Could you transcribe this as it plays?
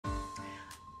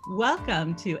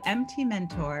Welcome to MT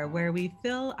Mentor, where we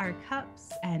fill our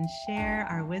cups and share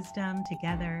our wisdom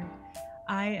together.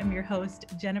 I am your host,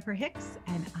 Jennifer Hicks,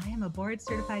 and I am a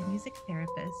board-certified music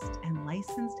therapist and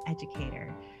licensed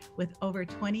educator with over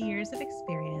 20 years of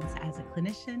experience as a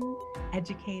clinician,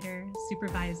 educator,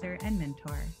 supervisor, and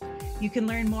mentor. You can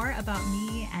learn more about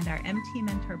me and our MT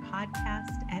Mentor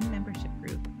podcast and membership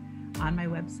group on my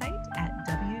website at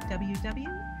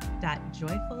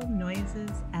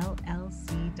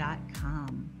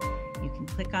www.joyfulnoisesllc.com. You can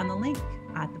click on the link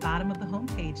at the bottom of the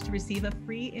homepage to receive a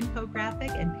free infographic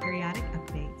and periodic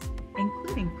updates,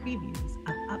 including previews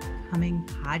of upcoming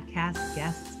podcast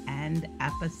guests and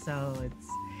episodes.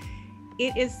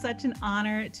 It is such an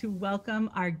honor to welcome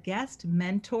our guest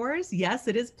mentors, yes,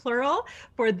 it is plural,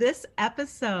 for this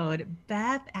episode,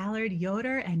 Beth Allard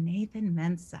Yoder and Nathan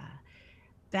Mensah.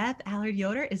 Beth Allard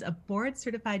Yoder is a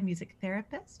board-certified music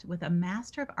therapist with a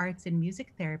Master of Arts in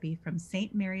Music Therapy from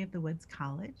St. Mary of the Woods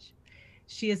College.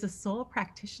 She is a sole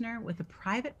practitioner with a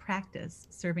private practice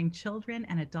serving children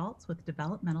and adults with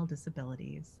developmental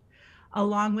disabilities.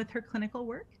 Along with her clinical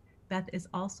work, Beth is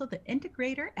also the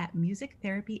Integrator at Music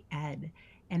Therapy Ed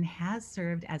and has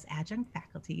served as adjunct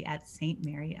faculty at St.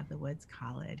 Mary of the Woods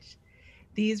College.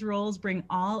 These roles bring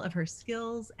all of her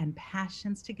skills and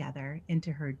passions together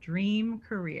into her dream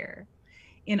career.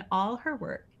 In all her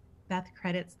work, Beth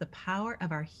credits the power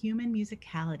of our human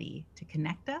musicality to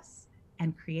connect us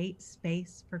and create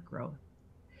space for growth.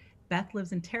 Beth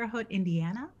lives in Terre Haute,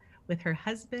 Indiana, with her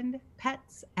husband,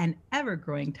 pets, and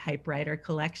ever-growing typewriter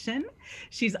collection.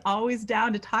 She's always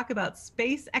down to talk about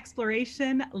space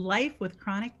exploration, life with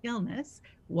chronic illness,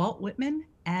 Walt Whitman,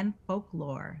 and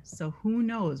folklore. So who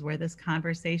knows where this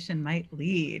conversation might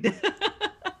lead?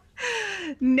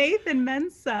 Nathan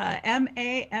Mensah,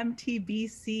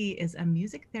 MAMTBC, is a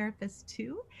music therapist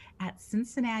too at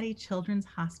Cincinnati Children's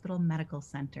Hospital Medical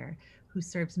Center, who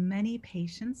serves many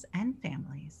patients and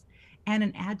families, and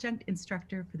an adjunct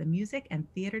instructor for the music and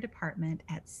theater department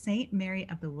at St. Mary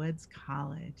of the Woods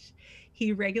College.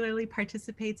 He regularly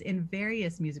participates in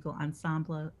various musical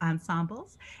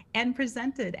ensembles and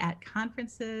presented at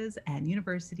conferences and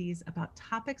universities about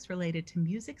topics related to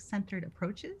music-centered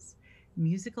approaches,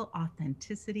 musical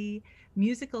authenticity,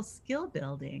 musical skill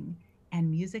building,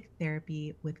 and music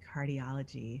therapy with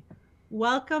cardiology.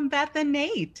 Welcome, Beth and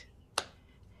Nate.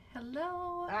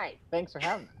 Hello. Hi, thanks for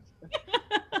having us.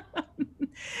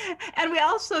 And we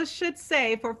also should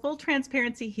say, for full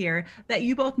transparency here, that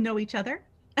you both know each other,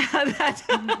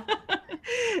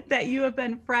 that you have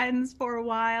been friends for a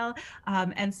while.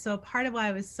 And so part of why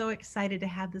I was so excited to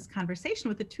have this conversation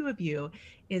with the two of you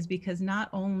is because not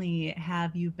only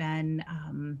have you been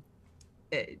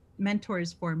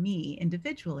mentors for me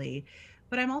individually,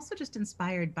 but I'm also just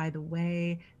inspired by the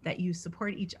way that you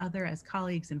support each other as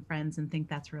colleagues and friends, and think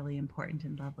that's really important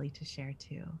and lovely to share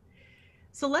too.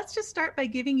 So let's just start by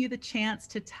giving you the chance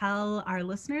to tell our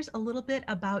listeners a little bit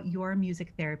about your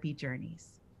music therapy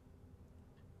journeys.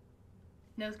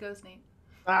 Nose goes, Nate.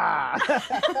 Yeah.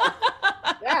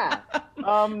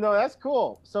 No, that's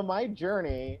cool. So my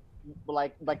journey,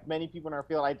 like many people in our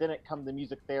field, I didn't come to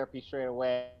music therapy straight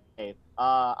away.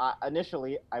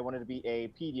 Initially, I wanted to be a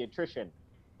pediatrician.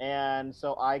 And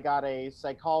so I got a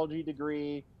psychology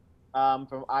degree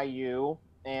from IU,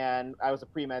 and I was a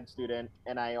pre-med student,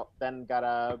 and I then got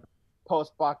a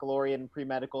post-baccalaureate in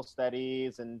pre-medical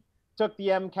studies and took the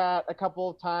MCAT a couple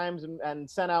of times and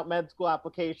sent out med school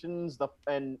applications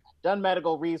and done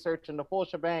medical research and the full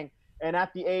shebang. And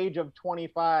at the age of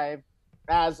 25,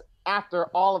 as after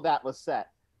all of that was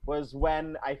set, was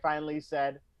when I finally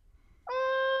said,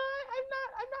 I'm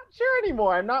not sure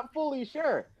anymore. I'm not fully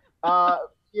sure.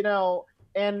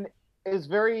 And it was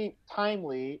very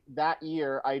timely. That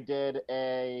year, I did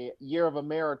a year of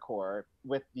AmeriCorps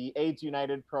with the AIDS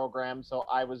United program. So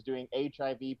I was doing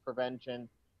HIV prevention,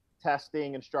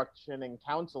 testing, instruction, and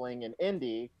counseling in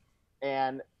Indy,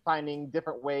 and finding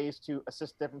different ways to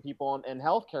assist different people in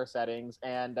healthcare settings.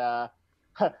 And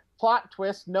plot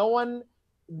twist, no one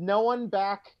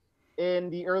back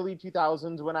in the early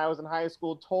 2000s when I was in high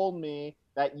school told me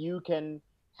that you can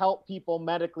help people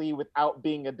medically without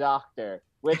being a doctor,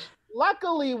 which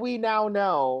luckily we now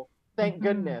know, thank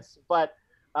goodness. But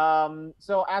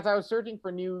so as I was searching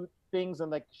for new things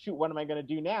and like, shoot, what am I going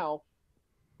to do now?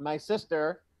 My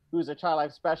sister, who's a child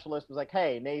life specialist, was like,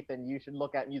 hey, Nathan, you should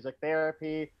look at music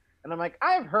therapy. And I'm like,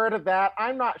 I've heard of that.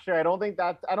 I'm not sure. I don't think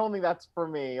that's for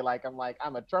me. Like,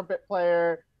 I'm a trumpet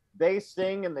player. They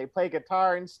sing and they play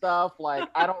guitar and stuff. Like,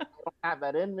 I don't have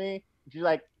that in me. She's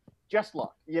like, just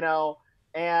look,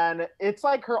 And it's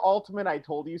like her ultimate "I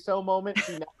told you so" moment.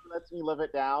 She never lets me live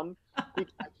it down.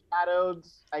 Because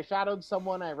I shadowed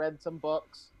someone, I read some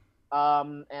books,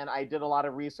 and I did a lot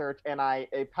of research, and I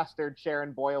pestered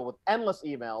Sharon Boyle with endless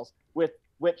emails, with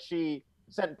which she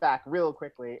sent back real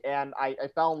quickly, and I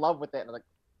fell in love with it, and I'm like,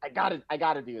 I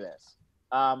gotta do this.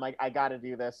 I gotta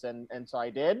do this, and so I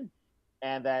did,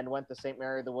 and then went to St.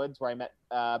 Mary of the Woods, where I met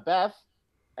Beth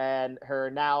and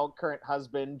her now current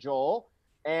husband Joel,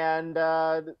 and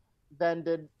then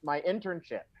did my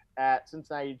internship at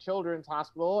Cincinnati Children's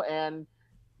Hospital, and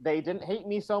they didn't hate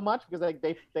me so much because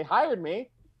they hired me,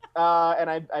 and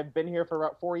I've been here for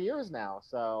about 4 years now.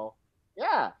 So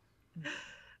yeah.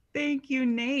 Thank you,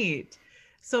 Nate.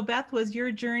 So Beth, was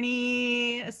your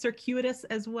journey circuitous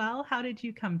as well? How did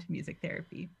you come to music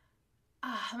therapy?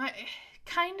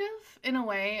 Kind of, in a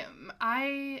way.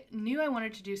 I knew I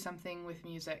wanted to do something with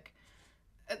music.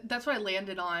 That's what I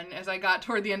landed on as I got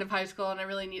toward the end of high school, and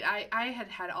I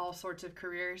had all sorts of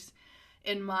careers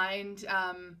in mind.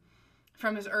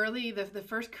 From as early, the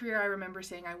first career I remember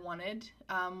saying I wanted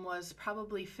was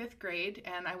probably 5th grade,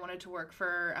 and I wanted to work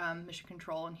for Mission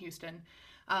Control in Houston.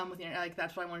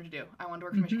 That's what I wanted to do. I wanted to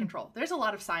work for Mission Control. There's a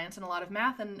lot of science and a lot of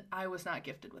math, and I was not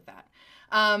gifted with that.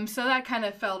 So that kind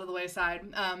of fell to the wayside.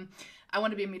 I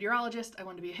wanted to be a meteorologist. I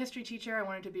wanted to be a history teacher. I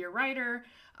wanted to be a writer.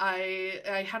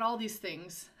 I had all these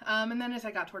things. And then as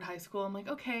I got toward high school, I'm like,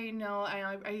 okay, no,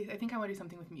 I think I want to do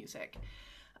something with music.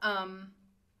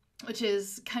 Which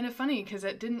is kind of funny because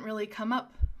it didn't really come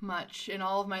up much in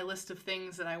all of my list of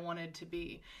things that I wanted to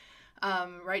be,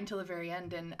 right until the very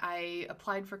end. And I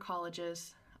applied for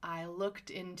colleges. I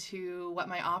looked into what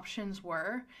my options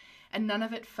were, and none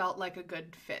of it felt like a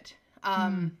good fit.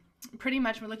 Pretty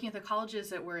much, we're looking at the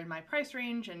colleges that were in my price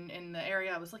range and in the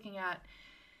area I was looking at.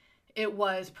 It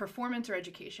was performance or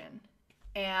education.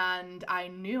 And I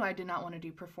knew I did not want to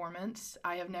do performance.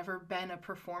 I have never been a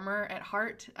performer at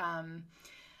heart.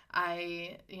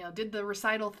 I did the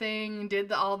recital thing,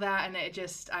 did all that, and it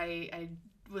just, I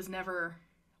was never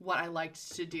what I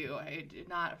liked to do. I did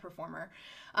not a performer.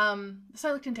 So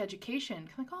I looked into education.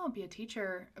 I'm like, oh, I'll be a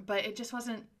teacher, but it just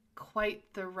wasn't quite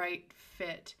the right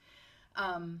fit.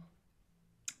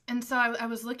 And so I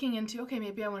was looking into, okay,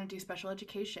 maybe I want to do special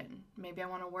education. Maybe I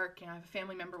want to work, I have a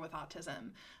family member with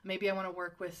autism. Maybe I want to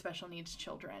work with special needs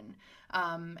children.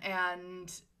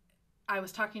 And I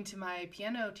was talking to my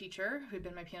piano teacher, who'd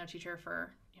been my piano teacher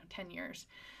for 10 years.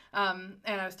 And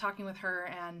I was talking with her,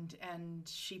 and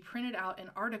she printed out an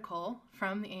article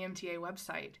from the AMTA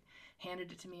website,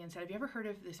 handed it to me and said, have you ever heard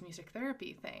of this music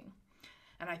therapy thing?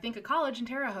 And I think a college in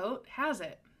Terre Haute has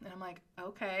it. And I'm like,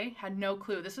 okay, had no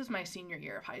clue. This was my senior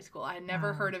year of high school. I had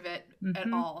never heard of it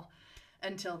at all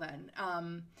until then.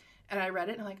 And I read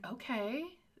it and I'm like, okay.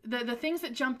 The things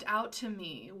that jumped out to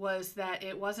me was that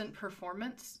it wasn't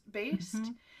performance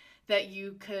based, that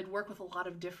you could work with a lot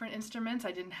of different instruments.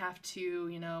 I didn't have to,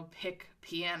 pick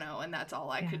piano and that's all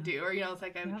I could do. Or, it's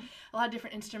like a lot of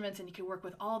different instruments, and you could work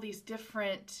with all these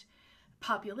different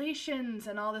populations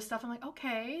and all this stuff. I'm like,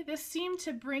 okay, this seemed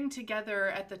to bring together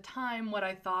at the time what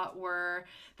I thought were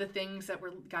the things that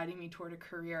were guiding me toward a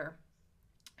career.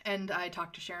 And I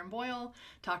talked to Sharon Boyle,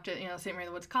 talked to, St. Mary of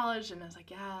the Woods College, and I was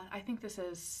like, yeah, I think this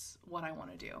is what I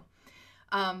want to do.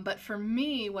 But for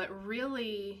me, what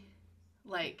really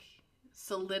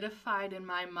solidified in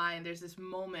my mind, there's this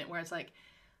moment where it's like,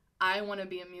 I want to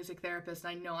be a music therapist,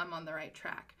 and I know I'm on the right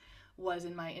track, was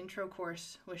in my intro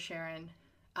course with Sharon.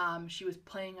 She was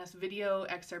playing us video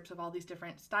excerpts of all these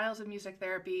different styles of music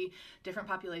therapy, different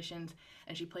populations,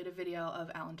 and she played a video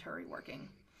of Alan Turing working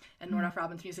and Nordhoff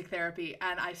Robbins music therapy.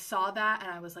 And I saw that,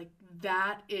 and I was like,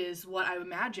 that is what I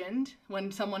imagined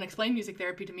when someone explained music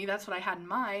therapy to me. That's what I had in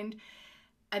mind.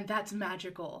 And that's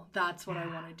magical. That's what I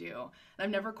want to do. And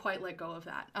I've never quite let go of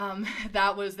that.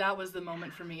 That was the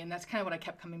moment for me. And that's kind of what I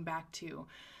kept coming back to.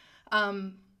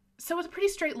 So it was a pretty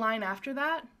straight line after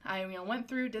that. I went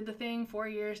through, did the thing, 4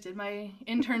 years, did my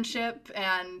internship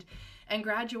and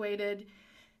graduated.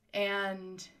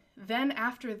 And then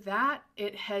after that,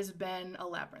 it has been a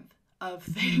labyrinth of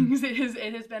things. It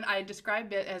has been, I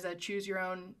describe it as a choose your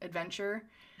own adventure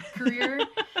career.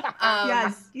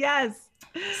 Yes.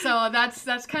 So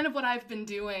that's kind of what I've been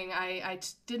doing. I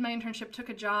did my internship, took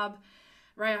a job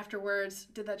right afterwards,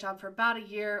 did that job for about a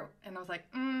year, and I was like,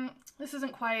 this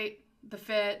isn't quite the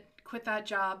fit. Quit that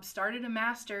job, started a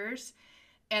master's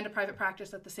and a private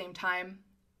practice at the same time.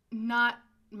 Not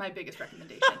my biggest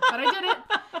recommendation, but I did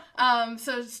it.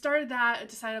 So started that,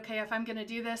 decided, okay, if I'm going to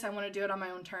do this, I want to do it on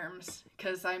my own terms,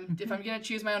 because if I'm going to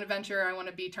choose my own adventure, I want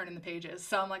to be turning the pages.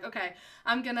 So I'm like, okay,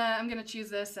 I'm going to choose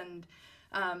this, and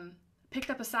picked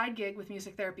up a side gig with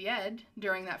Music Therapy Ed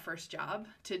during that first job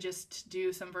to just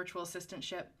do some virtual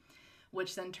assistantship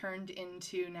which then turned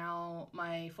into now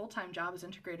my full-time job as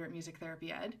integrator at Music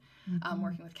Therapy Ed,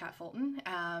 working with Kat Fulton.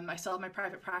 I still have my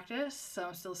private practice, so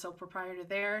I'm still a sole proprietor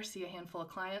there, see a handful of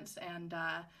clients, and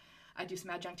I do some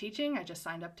adjunct teaching. I just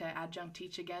signed up to adjunct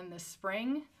teach again this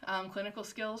spring, clinical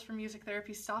skills for music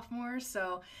therapy sophomores.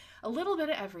 So a little bit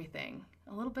of everything,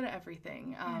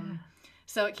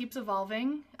 So it keeps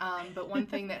evolving. But one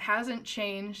thing that hasn't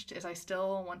changed is I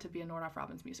still want to be a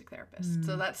Nordhoff-Robbins music therapist.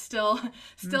 So that's still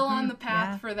on the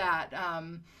path for that.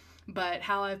 But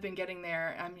how I've been getting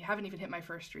there, I haven't even hit my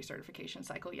first recertification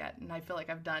cycle yet. And I feel like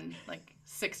I've done like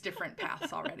 6 different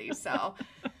paths already. So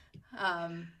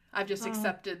I've just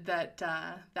accepted that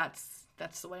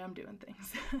that's the way I'm doing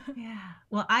things. Yeah.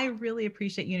 Well, I really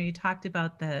appreciate, you talked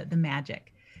about the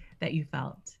magic that you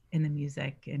felt in the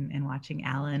music and watching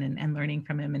Alan and learning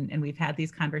from him. And we've had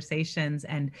these conversations,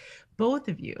 and both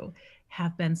of you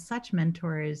have been such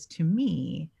mentors to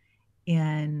me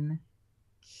in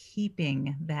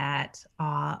keeping that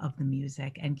awe of the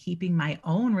music and keeping my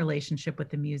own relationship with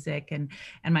the music and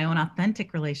my own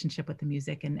authentic relationship with the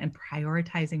music and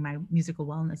prioritizing my musical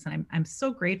wellness. And I'm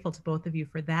so grateful to both of you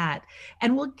for that.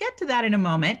 And we'll get to that in a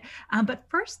moment. But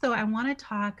first, though, I want to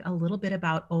talk a little bit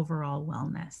about overall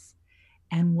wellness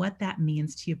and what that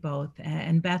means to you both.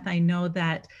 And Beth, I know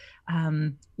that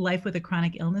life with a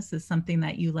chronic illness is something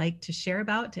that you like to share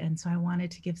about. And so I wanted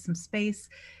to give some space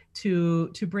to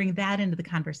bring that into the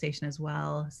conversation as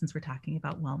well, since we're talking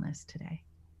about wellness today.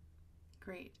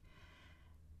 Great.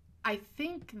 I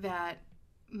think that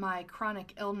my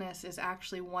chronic illness is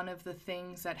actually one of the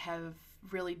things that have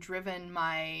really driven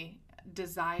my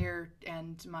desire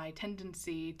and my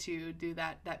tendency to do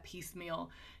that piecemeal,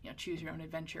 choose your own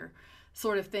adventure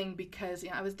sort of thing, because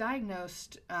I was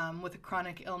diagnosed with a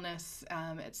chronic illness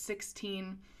at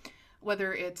 16.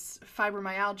 Whether it's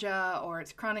fibromyalgia or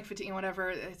it's chronic fatigue, whatever,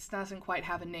 it doesn't quite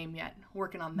have a name yet.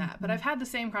 Working on that. But I've had the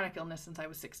same chronic illness since I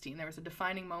was 16. There was a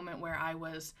defining moment where I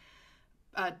was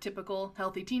a typical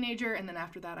healthy teenager, and then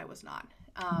after that I was not.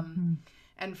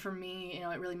 And for me,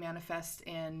 it really manifests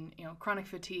in, chronic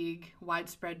fatigue,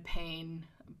 widespread pain,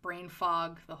 brain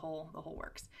fog, the whole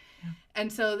works. Yeah.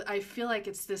 And so I feel like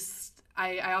it's this,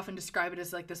 I often describe it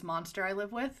as like this monster I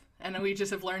live with, and we just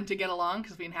have learned to get along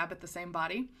because we inhabit the same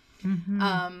body.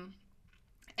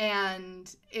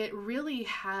 And it really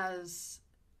has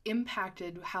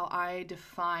impacted how I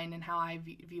define and how I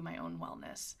view my own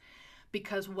wellness,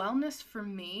 because wellness for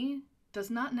me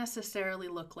does not necessarily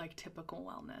look like typical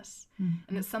wellness.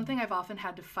 And it's something I've often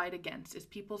had to fight against, is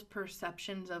people's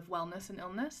perceptions of wellness and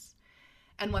illness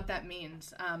and what that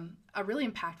means. A really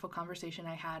impactful conversation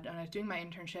I had when I was doing my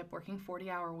internship, working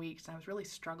 40-hour weeks, and I was really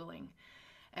struggling.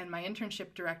 And my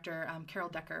internship director, Carol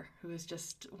Decker, who is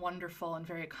just wonderful and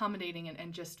very accommodating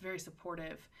and just very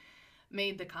supportive,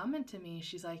 made the comment to me.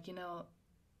 She's like, you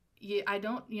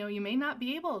may not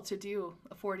be able to do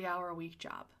a 40-hour a week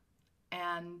job.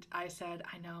 And I said,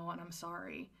 I know, and I'm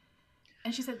sorry.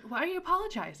 And she said, why are you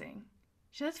apologizing?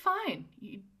 She said, it's fine.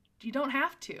 You don't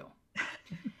have to.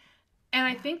 And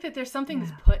I think that there's something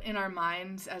that's put in our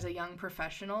minds as a young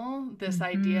professional, this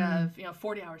idea of,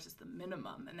 40 hours is the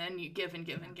minimum, and then you give and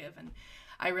give and give. And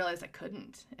I realized I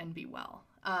couldn't and be well.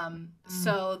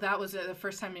 So that was the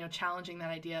first time, challenging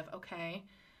that idea of, okay,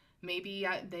 maybe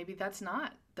that's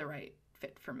not the right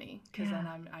fit for me, because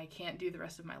then I can't do the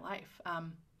rest of my life.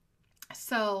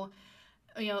 So,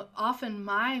 often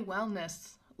my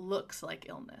wellness looks like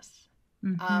illness.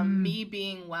 Me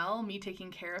being well, me taking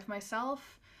care of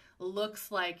myself,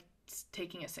 looks like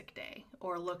taking a sick day,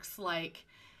 or looks like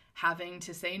having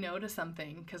to say no to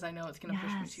something because I know it's going to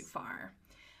push me too far.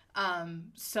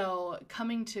 So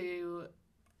coming to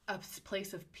a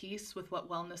place of peace with what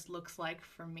wellness looks like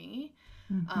for me,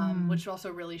 which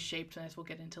also really shaped, and as we'll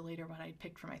get into later, what I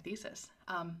picked for my thesis.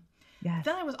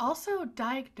 Then I was also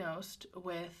diagnosed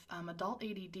with adult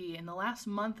ADD in the last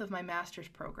month of my master's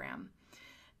program.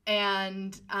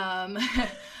 And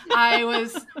I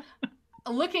was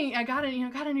I got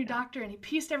a new doctor, and he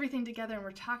pieced everything together, and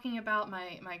we're talking about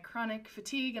my chronic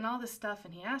fatigue and all this stuff,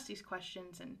 and he asked these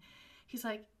questions, and he's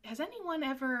like, has anyone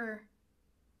ever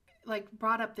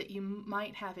brought up that you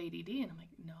might have ADD? And I'm like,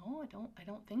 no, I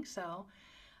don't think so.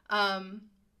 And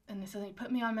so he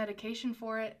put me on medication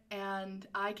for it, and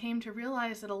I came to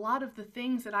realize that a lot of the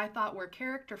things that I thought were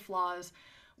character flaws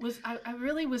I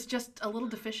really was just a little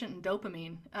deficient in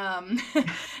dopamine.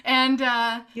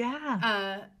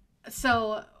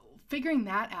 So figuring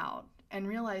that out and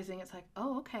realizing it's like,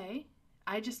 oh, okay,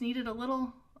 I just needed a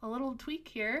little tweak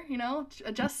here,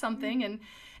 adjust something, and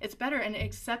it's better. And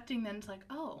accepting then it's like,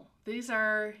 oh,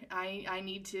 I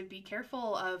need to be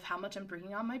careful of how much I'm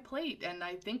bringing on my plate. And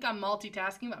I think I'm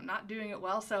multitasking, but I'm not doing it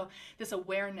well. So this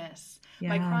awareness,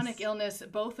 my chronic illness,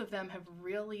 both of them have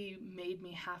really made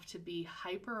me have to be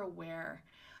hyper aware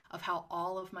of how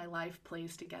all of my life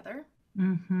plays together.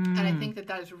 And I think that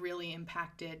has really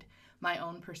impacted my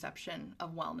own perception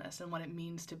of wellness and what it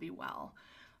means to be well.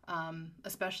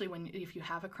 Especially if you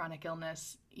have a chronic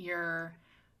illness, your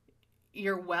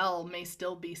well may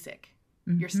still be sick.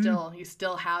 You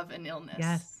still have an illness.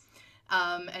 Yes.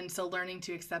 And so learning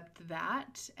to accept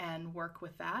that and work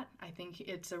with that, I think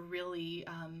it's a really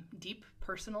deep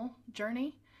personal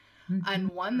journey, and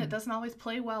one that doesn't always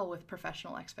play well with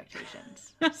professional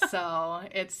expectations. So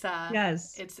it's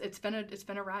it's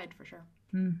been a ride for sure.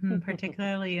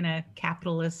 Particularly in a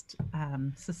capitalist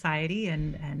society,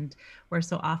 and where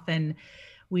so often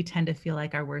we tend to feel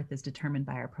like our worth is determined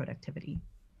by our productivity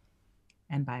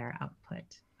and by our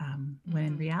output, when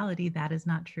in reality that is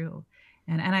not true.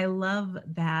 And I love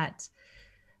that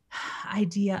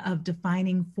idea of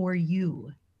defining for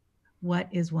you, what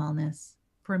is wellness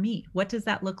for me? What does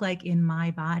that look like in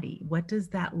my body? What does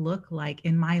that look like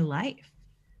in my life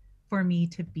for me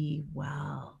to be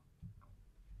well?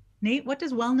 Nate, what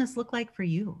does wellness look like for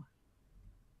you?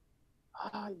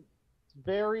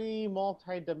 Very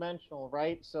multidimensional,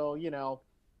 right? So,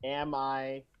 am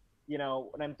I, when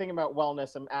I'm thinking about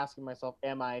wellness, I'm asking myself,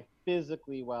 am I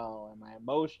physically well? Am I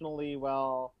emotionally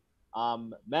well?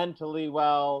 Mentally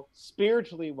well?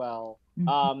 Spiritually well?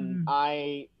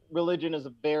 Religion is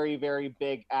a very, very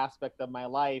big aspect of my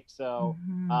life. So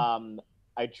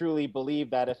I truly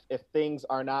believe that if things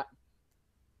are not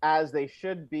as they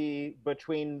should be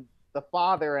between the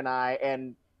Father and I,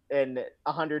 and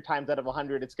 100 times out of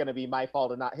 100, it's going to be my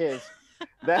fault and not his,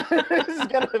 that is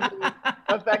going to be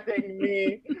affecting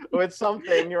me with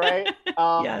something, right?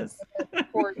 Yes.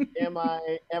 Of course, am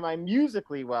I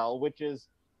musically well, which is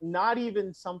not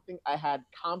even something I had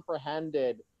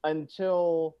comprehended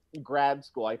until grad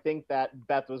school. I think that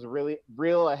Beth was really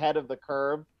real ahead of the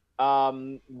curve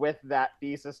with that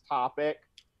thesis topic,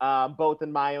 both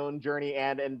in my own journey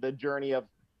and in the journey of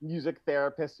music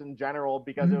therapists in general,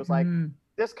 because it was like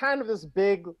this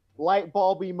big light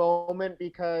bulby moment,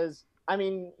 because I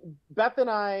mean, Beth and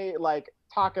I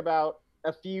talk about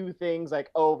a few things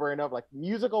over and over, like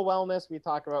musical wellness we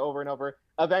talk about over and over,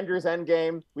 Avengers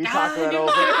Endgame we talk about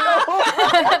over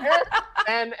and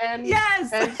over, and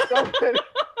yes, and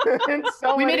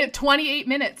so we made it 28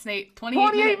 minutes, Nate.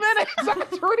 28 minutes.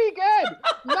 That's pretty good.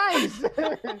 Nice.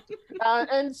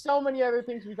 And so many other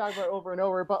things we talk about over and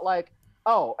over, but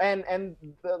and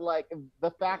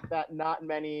the fact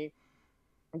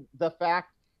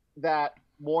that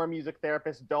more music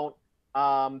therapists don't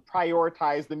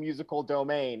prioritize the musical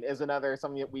domain is another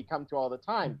something that we come to all the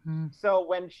time. So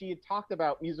when she talked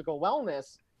about musical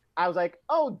wellness, I was like,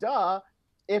 oh, duh.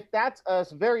 If that's a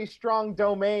very strong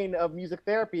domain of music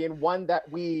therapy and one that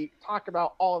we talk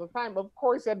about all the time, of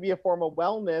course that'd be a form of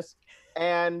wellness.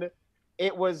 And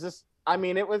it was just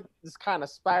kind of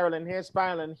spiraling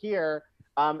here,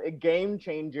 a game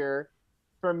changer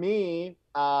for me,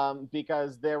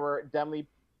 because there were definitely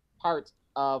parts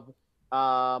of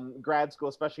grad school,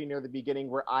 especially near the beginning,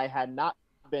 where I had not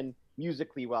been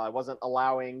musically well. I wasn't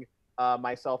allowing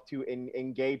myself to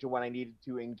engage in what I needed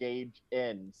to engage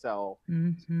in. So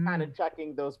kind of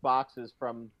checking those boxes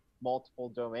from multiple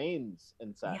domains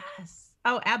and such. Yes.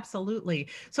 Oh, absolutely.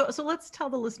 So let's tell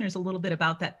the listeners a little bit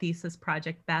about that thesis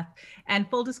project, Beth. And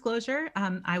full disclosure,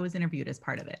 I was interviewed as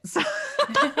part of it. So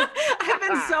I've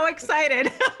been so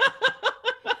excited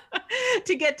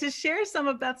to get to share some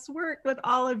of Beth's work with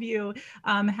all of you,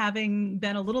 having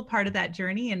been a little part of that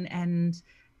journey, and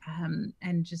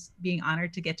just being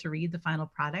honored to get to read the final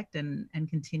product and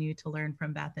continue to learn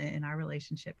from Beth in our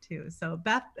relationship too. So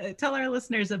Beth, tell our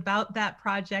listeners about that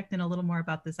project and a little more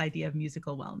about this idea of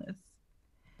musical wellness.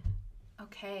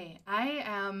 Okay, I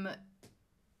am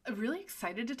really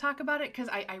excited to talk about it because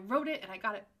I wrote it and I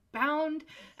got it bound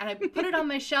and I put it on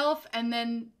my shelf, and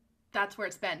then that's where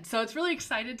it's been. So it's really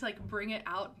excited to bring it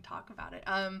out and talk about it.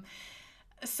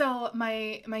 So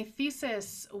my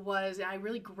thesis was, I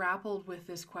really grappled with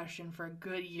this question for a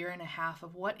good year and a half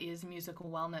of what is musical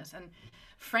wellness. And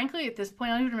frankly, at this point,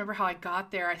 I don't even remember how I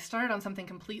got there. I started on something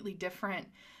completely different,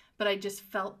 but I just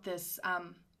felt this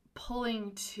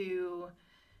pulling to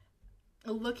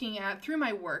looking at, through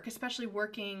my work, especially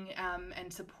working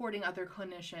and supporting other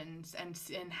clinicians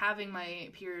and having my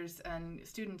peers and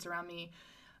students around me,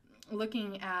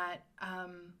 looking at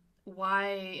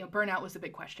why burnout was a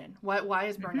big question. Why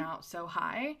is burnout so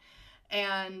high?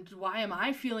 And why am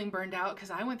I feeling burned out?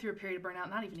 Because I went through a period of burnout,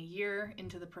 not even a year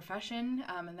into the profession,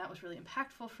 and that was really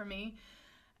impactful for me.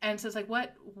 And so it's like,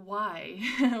 why?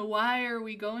 Why are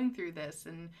we going through this?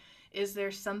 And is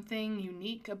there something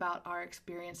unique about our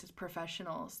experience as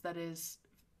professionals that is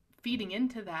feeding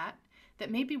into that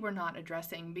maybe we're not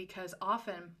addressing? Because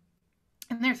often,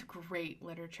 and there's great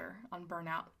literature on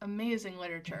burnout, amazing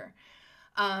literature,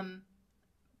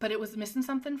 but it was missing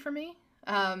something for me.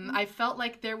 I felt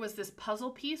like there was this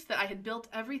puzzle piece that I had built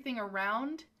everything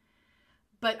around,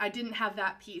 but I didn't have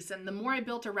that piece. And the more I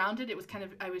built around it, it was kind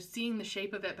of, I was seeing the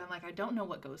shape of it, but I'm like, I don't know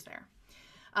what goes there.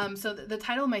 So the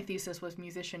title of my thesis was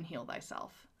Musician, Heal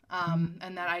Thyself.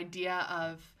 And that idea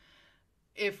of,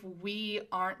 if we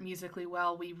aren't musically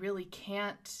well, we really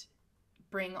can't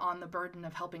bring on the burden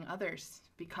of helping others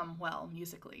become well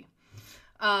musically.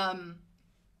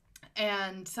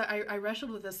 And so I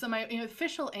wrestled with this. So my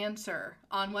official answer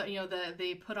on what,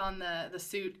 they put on the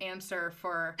suit answer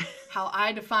for how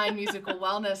I define musical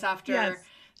wellness after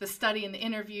the study and the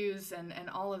interviews and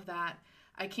all of that,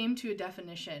 I came to a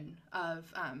definition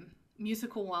of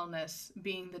musical wellness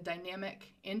being the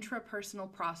dynamic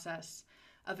intrapersonal process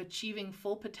of achieving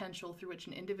full potential through which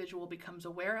an individual becomes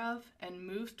aware of and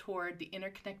moves toward the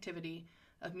interconnectivity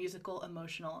of musical,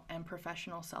 emotional, and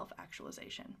professional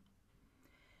self-actualization.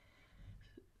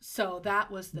 So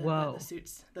that was the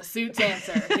suits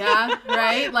answer. Yeah,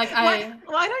 right? Like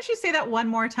why don't you say that one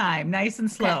more time, nice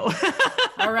and slow? Okay.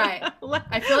 All right.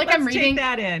 I feel like I'm reading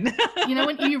that in.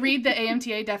 When you read the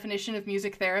AMTA definition of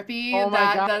music therapy,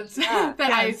 Yes.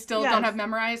 I still don't have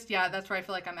memorized. Yeah, that's where I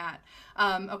feel like I'm at.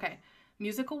 Okay.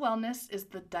 Musical wellness is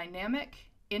the dynamic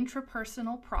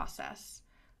intrapersonal process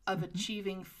of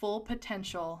achieving full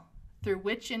potential through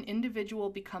which an individual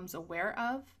becomes aware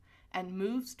of and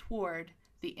moves toward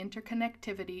the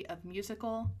interconnectivity of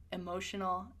musical,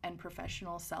 emotional, and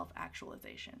professional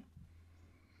self-actualization.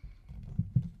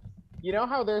 You know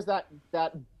how there's that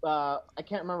I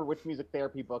can't remember which music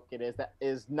therapy book it is that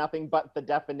is nothing but the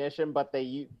definition, but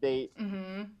they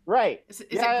right. Is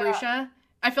it Brusha?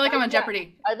 I feel like I'm on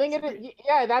Jeopardy. I think it is.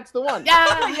 Yeah, that's the one.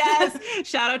 Yeah, yes.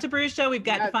 Shout out to Brusha. We've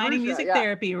got defining music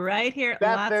therapy right here.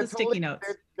 Lots of sticky notes.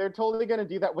 They're totally going to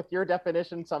do that with your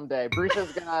definition someday.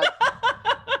 Brusha's going to,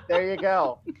 there you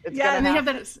go. It's and then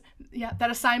you have that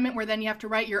assignment where then you have to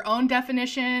write your own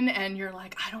definition and you're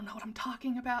like, I don't know what I'm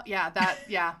talking about.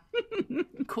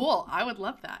 Cool. I would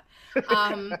love that.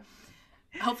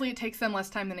 Hopefully it takes them less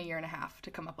time than a year and a half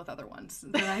to come up with other ones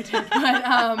than I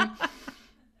did.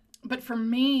 But for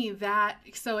me,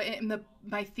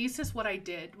 my thesis, what I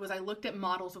did was I looked at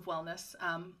models of wellness,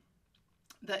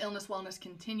 the illness wellness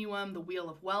continuum, the wheel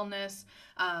of wellness,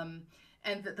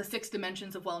 and the 6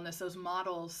 dimensions of wellness, those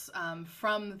models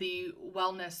from the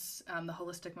wellness, the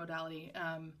holistic modality,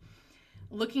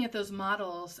 looking at those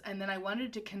models. And then I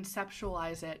wanted to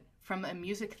conceptualize it from a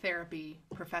music therapy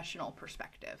professional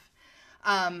perspective.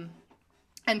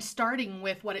 And starting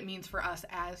with what it means for us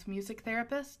as music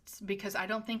therapists, because I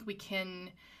don't think we can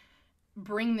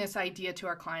bring this idea to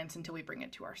our clients until we bring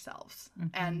it to ourselves. Mm-hmm.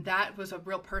 And that was a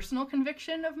real personal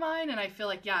conviction of mine. And I feel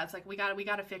like, it's like we got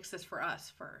to fix this for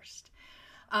us first.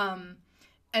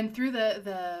 And through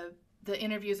the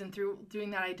interviews and through doing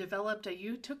that, I developed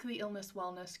you took the illness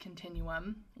wellness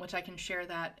continuum, which I can share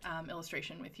that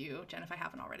illustration with you, Jen, if I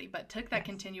haven't already, but took that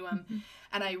continuum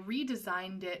and I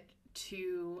redesigned it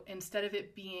to, instead of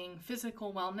it being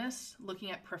physical wellness, looking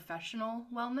at professional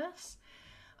wellness.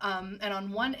 And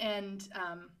on one end,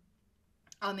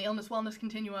 on the illness wellness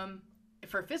continuum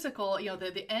for physical,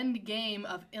 the end game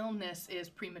of illness is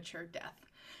premature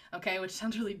death. Okay, which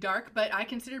sounds really dark, but I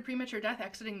consider premature death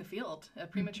exiting the field, a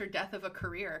premature death of a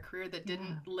career that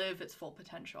didn't live its full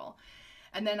potential.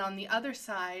 And then on the other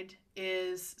side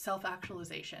is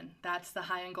self-actualization. That's the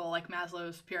high end goal, like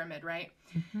Maslow's pyramid, right?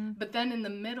 Mm-hmm. But then in the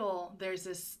middle, there's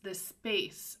this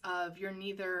space of you're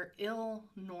neither ill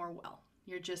nor well.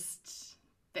 You're just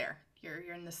there.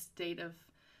 You're in the state of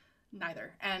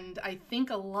neither. And I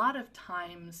think a lot of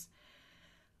times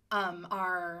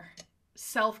our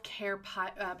self-care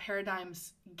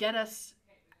paradigms get us,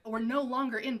 we're no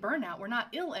longer in burnout. We're not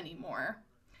ill anymore.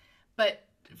 But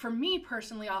for me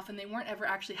personally, often they weren't ever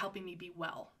actually helping me be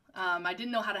well. I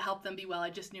didn't know how to help them be well. I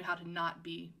just knew how to not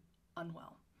be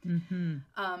unwell. Mm-hmm.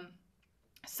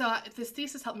 So this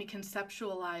thesis helped me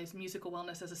conceptualize musical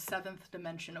wellness as a 7th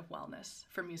dimension of wellness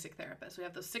for music therapists. We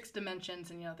have those 6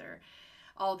 dimensions, and they're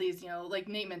all these, like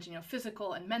Nate mentioned,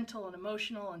 physical and mental and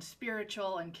emotional and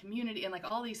spiritual and community and like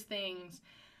all these things.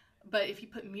 But if you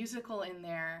put musical in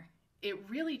there, it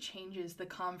really changes the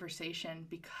conversation,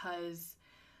 because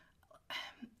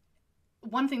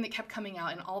one thing that kept coming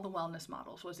out in all the wellness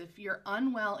models was if you're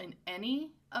unwell in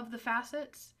any of the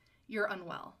facets, you're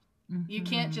unwell. You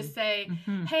can't just say,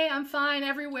 hey, I'm fine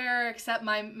everywhere except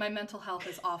my mental health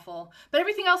is awful, but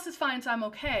everything else is fine, so I'm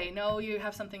okay. No, you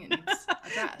have something that needs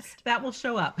addressed. That will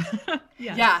show up.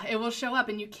 Yes. Yeah, it will show up,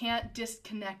 and you can't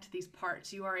disconnect these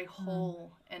parts. You are a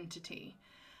whole entity.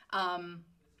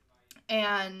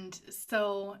 And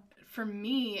so for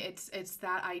me, it's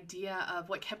that idea of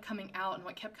what kept coming out and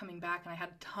what kept coming back, and I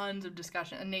had tons of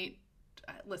discussion. And Nate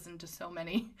listened to so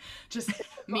many, just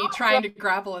me trying to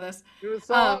grapple with this. It was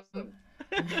so awesome.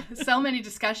 So many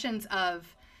discussions of,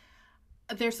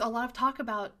 there's a lot of talk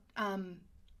about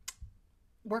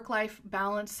work-life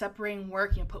balance, separating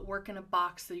work, put work in a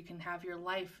box so you can have your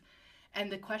life.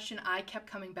 And the question I kept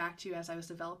coming back to as I was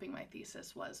developing my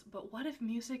thesis was, but what if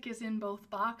music is in both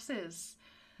boxes?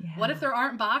 Yeah. What if there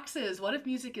aren't boxes? What if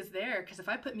music is there? Because if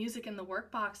I put music in the work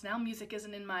box, now music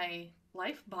isn't in my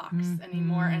life box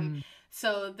anymore. And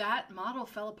so that model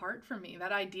fell apart for me.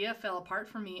 That idea fell apart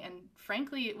for me. And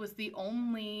frankly, it was the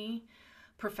only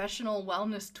professional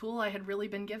wellness tool I had really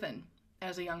been given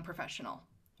as a young professional,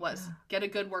 was get a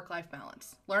good work-life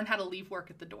balance. Learn how to leave work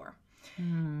at the door.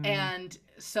 And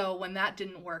so when that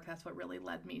didn't work, that's what really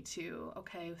led me to,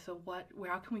 okay, so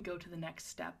how can we go to the next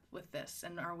step with this?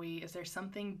 And is there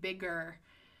something bigger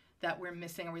that we're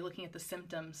missing? Are we looking at the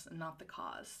symptoms and not the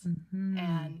cause?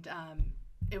 And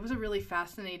it was a really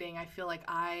fascinating, I feel like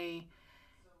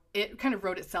it kind of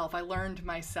wrote itself. I learned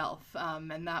myself.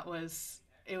 And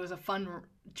it was a fun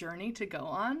journey to go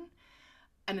on.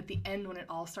 And at the end, when it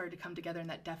all started to come together and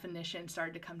that definition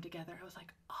started to come together, I was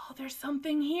like, oh, there's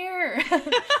something here.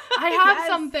 I have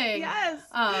something. Yes.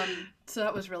 So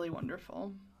that was really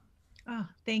wonderful. Oh,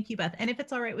 thank you, Beth. And if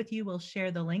it's all right with you, we'll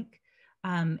share the link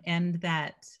and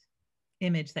that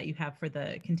image that you have for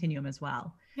the continuum as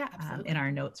well. Yeah, absolutely. In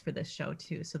our notes for this show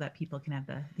too, so that people can have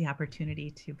the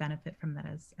opportunity to benefit from that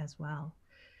as well.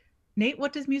 Nate,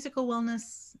 what does musical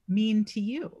wellness mean to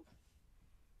you?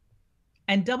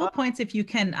 And double points if you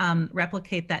can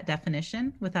replicate that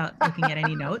definition without looking at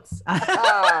any notes.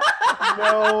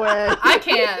 No way. I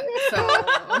can't. So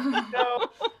no.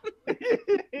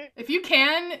 If you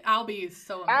can, I'll be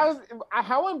so impressed.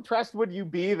 How impressed would you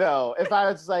be, though, if I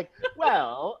was like,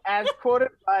 well, as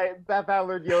quoted by Beth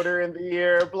Allard Yoder in the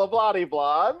year, blah, blah, blah,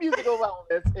 blah, musical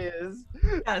wellness is...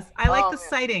 Yes, I like the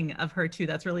citing of her, too.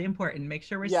 That's really important. Make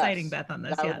sure we're citing Beth on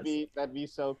this. That'd be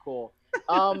so cool.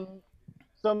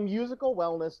 So musical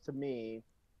wellness to me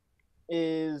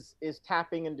is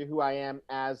tapping into who I am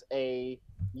as a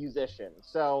musician.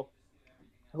 So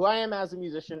who I am as a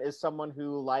musician is someone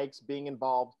who likes being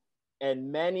involved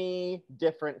in many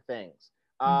different things.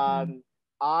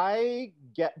 I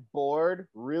get bored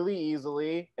really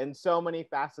easily in so many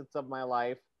facets of my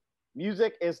life.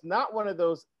 Music is not one of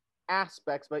those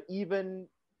aspects, but even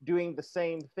doing the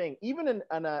same thing, even in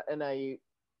a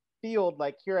field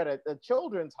like here at a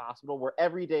children's hospital where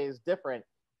every day is different,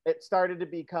 it started to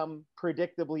become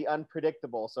predictably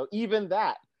unpredictable. So even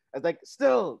that, I was like,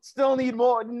 still need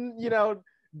more,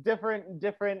 different,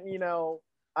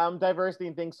 diversity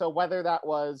and things. So whether that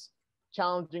was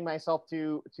challenging myself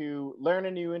to learn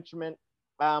a new instrument,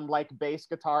 like bass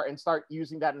guitar, and start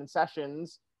using that in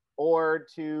sessions, or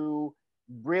to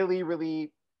really,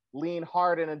 really lean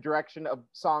hard in a direction of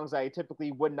songs I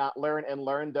typically would not learn and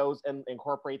learn those and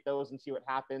incorporate those and see what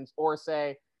happens, or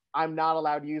say, I'm not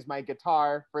allowed to use my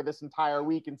guitar for this entire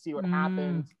week and see what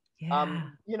happens. Yeah.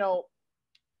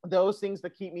 Those things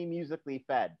that keep me musically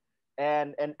fed.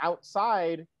 And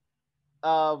outside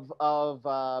of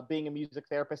being a music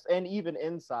therapist, and even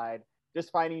inside,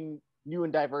 just finding new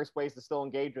and diverse ways to still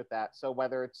engage with that. So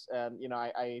whether it's,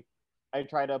 I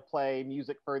try to play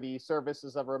music for the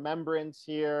services of remembrance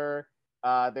here.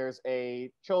 There's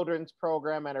a children's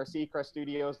program at our Seacrest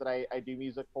studios that I do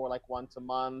music for like once a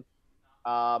month.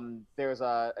 There's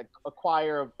a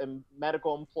choir of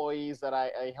medical employees that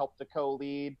I help to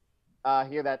co-lead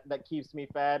here that keeps me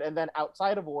fed. And then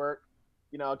outside of work,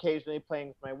 occasionally playing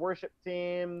with my worship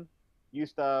team,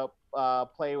 used to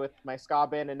play with my ska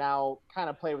band, and now kind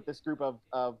of play with this group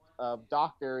of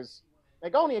doctors,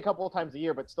 like only a couple of times a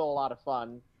year, but still a lot of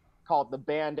fun, called the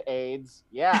Band-Aids.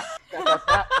 Yeah, that's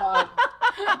that fun.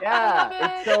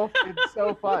 Yeah, it's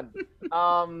so fun.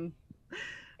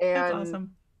 That's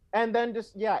awesome. And then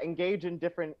just engage in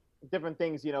different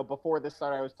things. Before this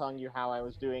started, I was telling you how I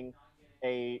was doing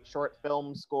a short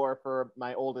film score for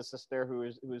my oldest sister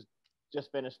who's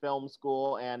just finished film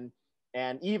school, and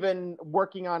even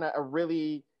working on a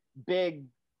really big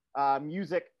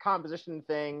music composition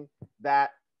thing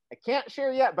that I can't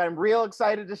share yet, but I'm real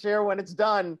excited to share when it's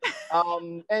done.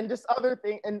 And just other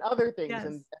things. Yes.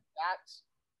 And that's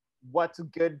what's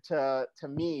good to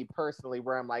me personally,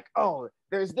 where I'm like, oh,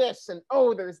 there's this, and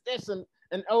oh, there's this, and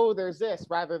oh, there's this,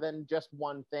 rather than just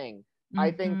one thing.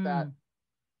 I think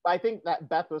that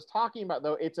Beth was talking about,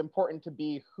 though, it's important to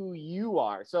be who you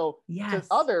are. So to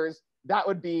others, that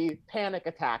would be panic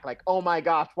attack, like, oh my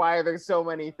gosh, why are there so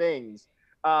many things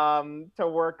to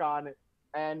work on?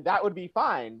 And that would be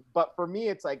fine. But for me,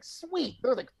 it's like, sweet,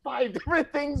 there's like 5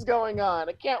 different things going on.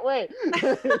 I can't wait.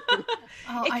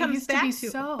 It comes back to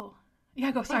so.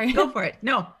 Yeah, sorry. Go for it.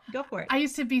 No, go for it. I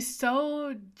used to be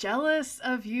so jealous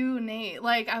of you, Nate.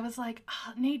 Like, I was like,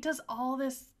 oh, Nate does all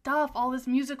this stuff, all this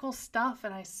musical stuff,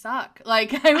 and I suck.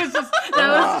 Like, I was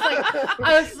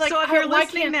like, so if you're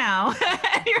listening now,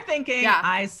 you're thinking, yeah,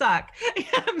 I suck.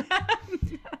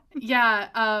 Yeah,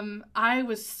 I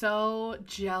was so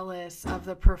jealous of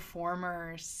the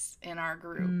performers in our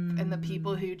group and the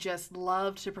people who just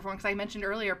loved to perform. Because I mentioned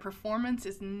earlier, performance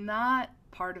is not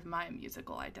part of my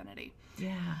musical identity.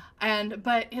 Yeah.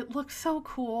 But it looked so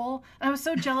cool. And I was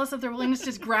so jealous of their willingness to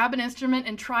just grab an instrument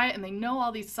and try it, and they know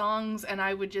all these songs, and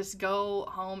I would just go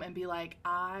home and be like,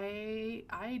 am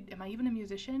I even a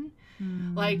musician?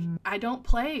 Like, I don't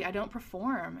play, I don't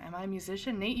perform. Am I a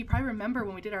musician? Nate, you probably remember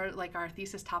when we did our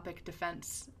thesis topic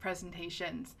defense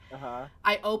presentations.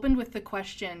 I opened with the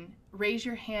question, raise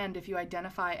your hand if you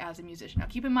identify as a musician. Now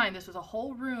keep in mind, this was a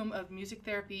whole room of music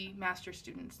therapy master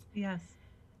students. Yes.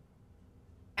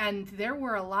 And there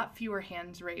were a lot fewer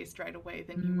hands raised right away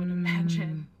than you would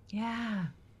imagine. Yeah.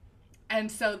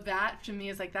 And so that to me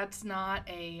is like, that's not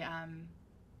a,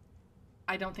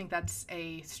 I don't think that's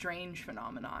a strange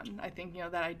phenomenon. I think,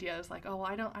 that idea is like, oh,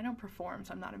 well, I don't perform,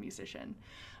 so I'm not a musician.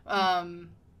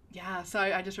 Yeah. So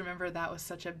I just remember that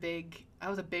was a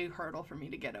big hurdle for me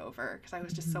to get over, because I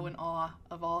was just so in awe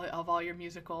of all your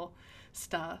musical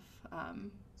stuff.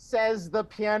 Says the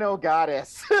piano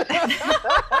goddess.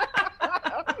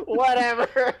 Whatever.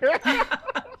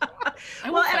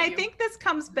 Well, and I think this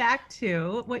comes back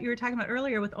to what you were talking about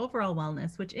earlier with overall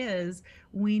wellness, which is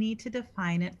we need to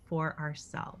define it for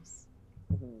ourselves,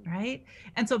 right?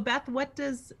 And so, Beth, what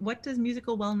does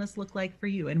musical wellness look like for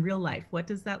you in real life? What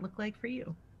does that look like for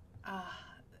you?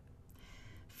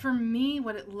 For me,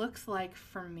 what it looks like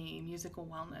for me, musical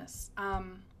wellness,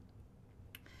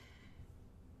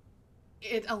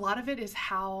 a lot of it is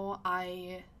how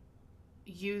I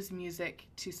use music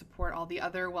to support all the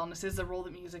other wellnesses, the role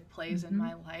that music plays in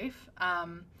my life.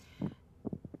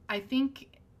 I think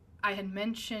I had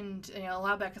mentioned a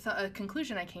while back, a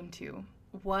conclusion I came to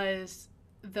was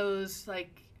those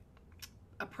like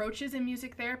approaches in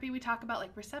music therapy we talk about,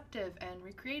 like receptive and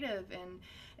recreative and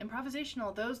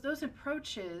improvisational, those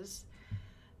approaches,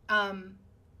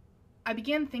 I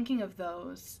began thinking of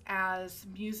those as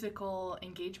musical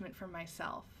engagement for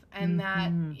myself. And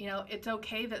that, it's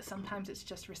okay that sometimes it's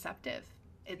just receptive.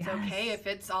 It's okay if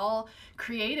it's all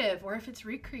creative or if it's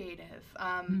recreative.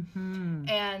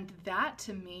 And that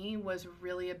to me was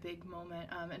really a big moment.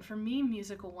 And for me,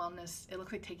 musical wellness, it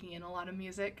looks like taking in a lot of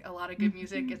music, a lot of good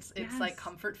music. It's like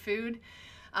comfort food.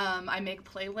 I make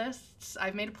playlists.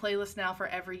 I've made a playlist now for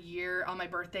every year. On my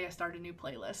birthday, I start a new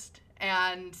playlist.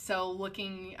 And so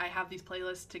I have these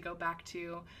playlists to go back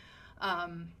to.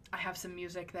 I have some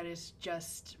music that is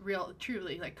just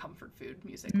truly like comfort food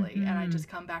musically, and I just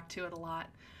come back to it a lot.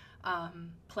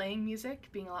 Playing music,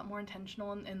 being a lot more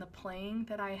intentional in the playing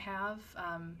that I have.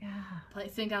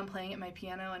 Sitting down playing at my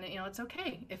piano, and it's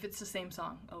okay if it's the same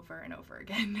song over and over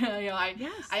again.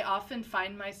 I often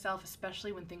find myself,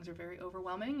 especially when things are very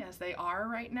overwhelming, as they are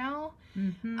right now.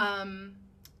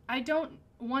 I don't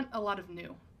want a lot of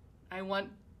new. I want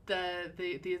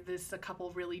this a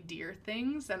couple really dear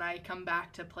things, and I come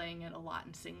back to playing it a lot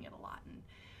and singing it a lot.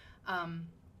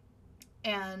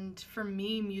 And for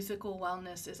me, musical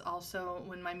wellness is also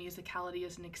when my musicality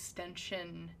is an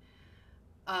extension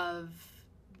of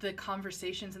the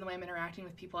conversations and the way I'm interacting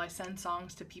with people. I send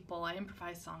songs to people. I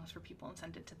improvise songs for people and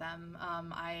send it to them.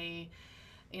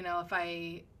 If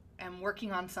I am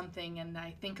working on something and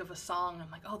I think of a song,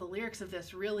 I'm like, oh, the lyrics of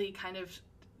this really kind of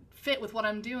fit with what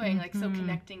I'm doing, so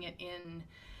connecting it in,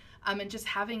 and just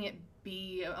having it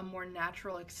be a more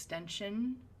natural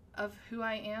extension of who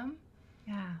I am,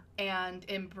 and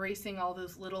embracing all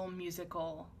those little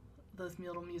musical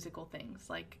things,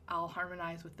 like I'll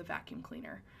harmonize with the vacuum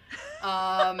cleaner,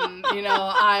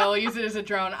 I'll use it as a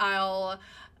drone, I'll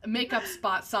make up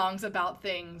spot songs about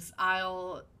things,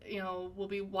 we'll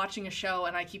be watching a show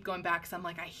and I keep going back because I'm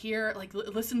like, I hear, like,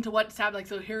 listen to what's happening. Like,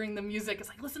 so hearing the music, it's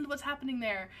like, listen to what's happening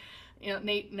there.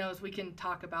 Nate knows we can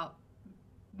talk about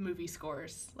movie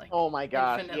scores, like, oh my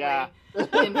gosh, infinitely, yeah.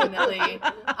 infinitely.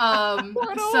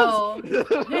 So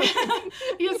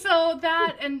yeah, so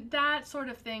that sort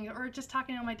of thing, or just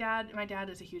talking to my dad. My dad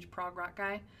is a huge prog rock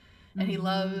guy, and he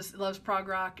loves prog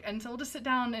rock, and so we'll just sit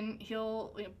down and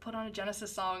he'll put on a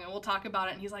Genesis song and we'll talk about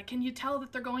it, and he's like, can you tell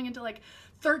that they're going into like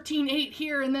 13/8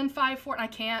 here and then 5/4? And I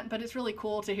can't, but it's really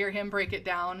cool to hear him break it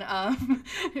down,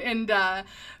 and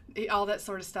all that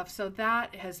sort of stuff. So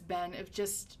that has been,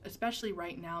 just especially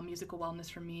right now, musical wellness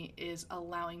for me is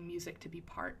allowing music to be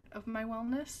part of my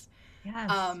wellness. Yes.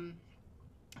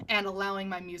 And allowing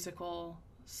my musical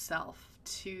self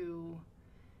to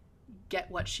get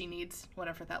what she needs,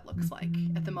 whatever that looks like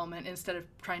at the moment, instead of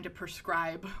trying to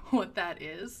prescribe what that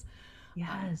is.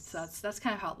 Yes. So that's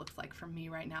kind of how it looks like for me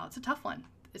right now. It's a tough one.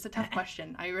 It's a tough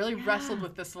question. I really wrestled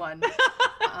with this one.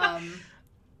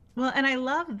 Well, and I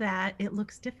love that it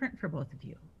looks different for both of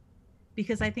you,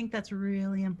 because I think that's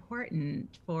really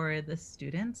important for the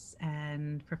students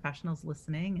and professionals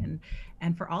listening,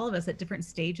 and for all of us at different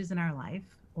stages in our life,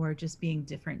 or just being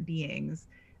different beings,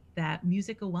 that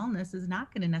musical wellness is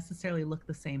not going to necessarily look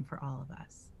the same for all of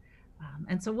us.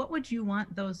 And so what would you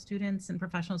want those students and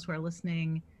professionals who are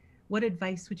listening, what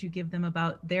advice would you give them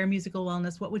about their musical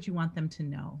wellness? What would you want them to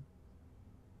know?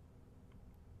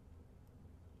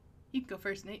 You can go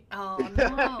first, Nate. Oh,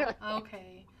 no.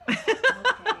 Okay.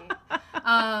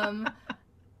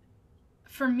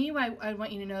 For me, what I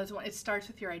want you to know is it starts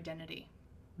with your identity.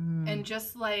 And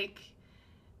just like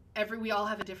we all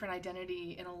have a different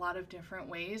identity in a lot of different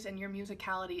ways, and your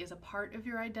musicality is a part of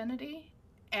your identity,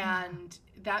 and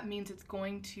that means it's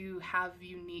going to have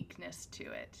uniqueness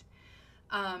to it.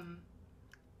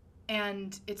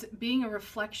 And it's being a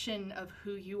reflection of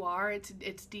who you are.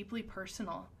 It's deeply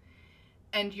personal.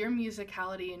 And your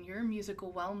musicality and your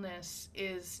musical wellness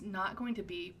is not going to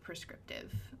be prescriptive.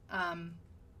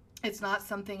 It's not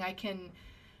something I can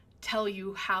tell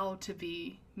you how to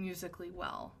be musically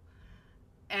well.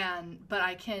 But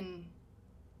I can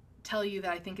tell you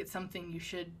that I think it's something you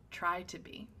should try to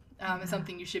be. It's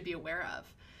something you should be aware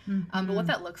of. But what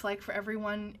that looks like for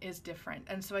everyone is different.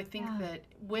 And so I think that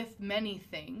with many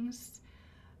things,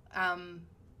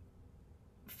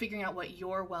 figuring out what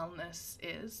your wellness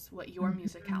is, what your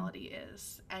musicality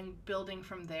is, and building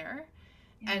from there,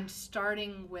 and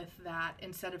starting with that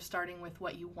instead of starting with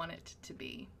what you want it to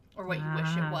be, or what you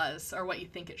wish it was, or what you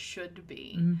think it should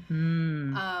be.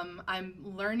 I'm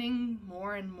learning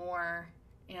more and more,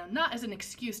 not as an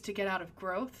excuse to get out of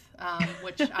growth,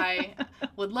 which I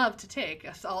would love to take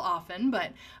all often,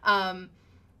 but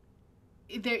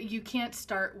you can't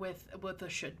start with a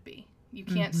should be. You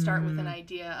can't start with an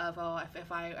idea of,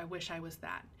 if I wish I was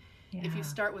that. Yeah. If you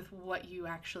start with what you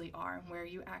actually are and where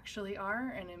you actually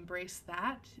are and embrace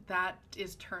that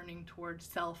is turning towards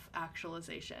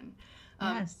self-actualization.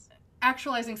 Yes.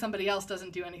 Actualizing somebody else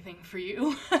doesn't do anything for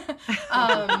you.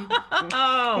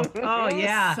 Yeah. So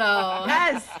yes.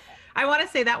 I want to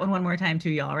say that one more time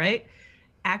too, y'all, right?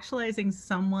 Actualizing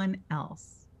someone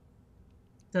else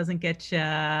doesn't get you,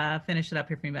 finish it up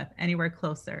here for me, Beth, anywhere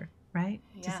closer. Right?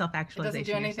 Yeah. To self-actualization. It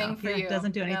doesn't do anything for you. It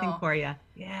doesn't do anything for you.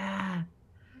 Yeah.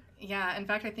 Yeah. In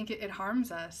fact, I think it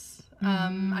harms us.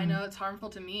 I know it's harmful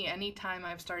to me anytime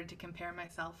I've started to compare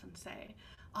myself and say,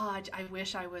 I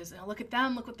wish I was, look at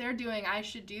them, look what they're doing. I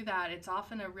should do that. It's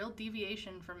often a real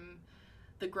deviation from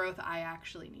the growth I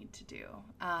actually need to do.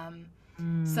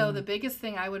 So the biggest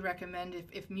thing I would recommend,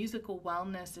 if musical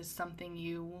wellness is something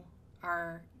you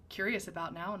are curious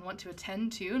about now and want to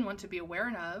attend to and want to be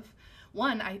aware of,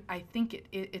 one, I think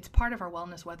it's part of our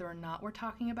wellness whether or not we're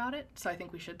talking about it. So I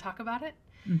think we should talk about it.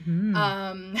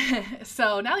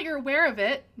 So now that you're aware of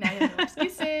it, now you have no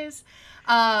excuses.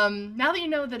 Now that you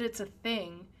know that it's a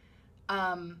thing,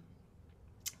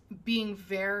 being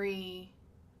very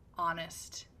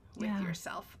honest with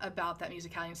yourself about that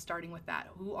musicality and starting with that.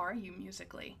 Who are you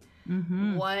musically?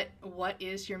 What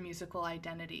is your musical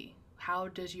identity? How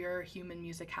does your human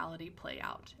musicality play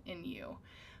out in you?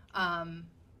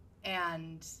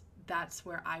 And that's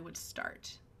where I would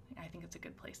start. I think it's a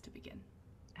good place to begin.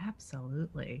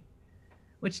 Absolutely.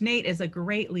 Which, Nate, is a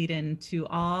great lead in to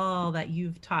all that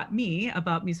you've taught me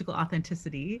about musical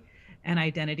authenticity and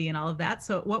identity and all of that.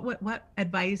 So what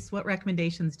advice, what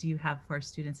recommendations do you have for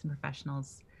students and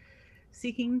professionals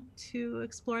seeking to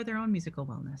explore their own musical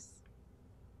wellness?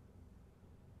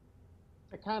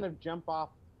 To kind of jump off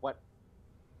what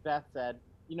Beth said,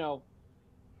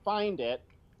 find it.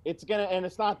 It's gonna, and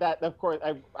it's not that, of course,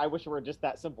 I wish it were just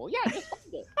that simple. Yeah, just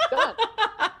find it. Done.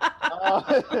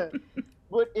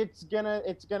 But it's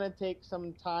gonna take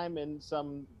some time and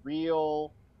some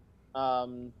real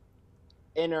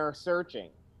inner searching.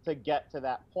 to get to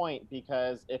that point,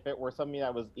 because if it were something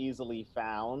that was easily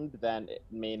found, then it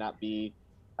may not be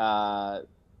as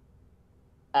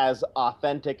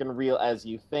authentic and real as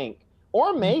you think.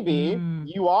 Or maybe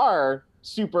you are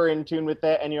super in tune with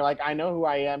it and you're like, I know who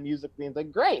I am musically. And it's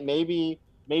like, great, maybe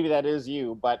that is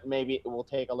you, but maybe it will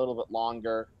take a little bit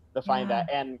longer to find that.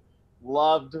 And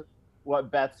loved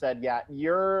what Beth said. Yeah,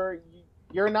 you're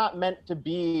not meant to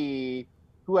be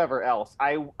whoever else.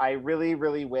 I really,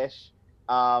 really wish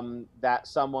that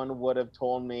someone would have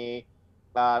told me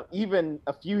even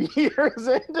a few years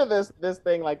into this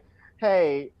thing, like,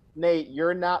 hey, Nate,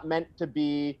 you're not meant to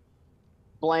be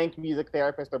blank music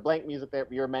therapist or blank music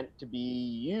therapist. You're meant to be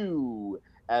you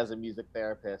as a music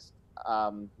therapist.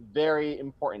 Very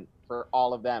important for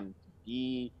all of them to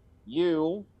be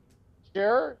you.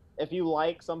 Sure, if you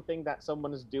like something that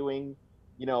someone is doing,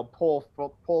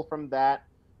 pull from that.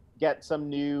 Get some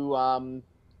new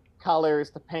colors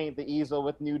to paint the easel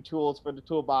with new tools for the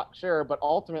toolbox. Sure, but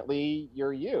ultimately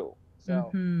you're you.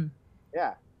 So,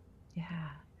 yeah.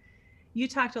 You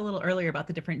talked a little earlier about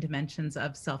the different dimensions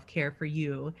of self-care for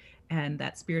you, and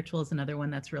that spiritual is another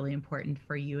one that's really important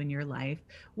for you in your life.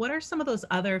 What are some of those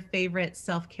other favorite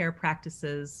self-care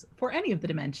practices for any of the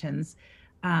dimensions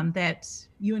that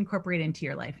you incorporate into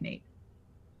your life, Nate?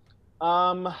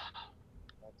 Let's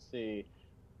see.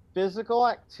 Physical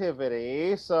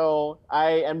activity. So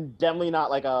I am definitely not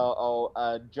like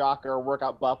a jock or a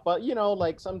workout buff, but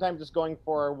like sometimes just going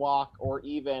for a walk or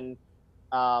even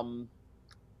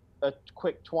a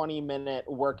quick 20-minute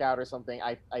workout or something,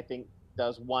 I think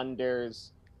does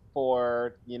wonders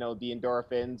for the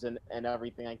endorphins and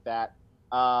everything like that.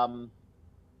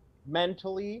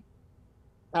 Mentally,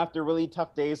 after really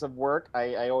tough days of work,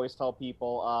 I always tell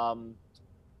people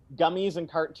gummies and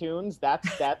cartoons,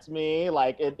 that's me.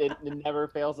 Like it never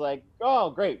fails. Like, oh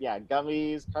great, yeah,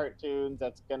 gummies, cartoons,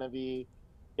 that's gonna be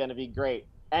great.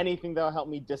 Anything that'll help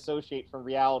me dissociate from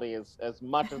reality as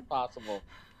much as possible.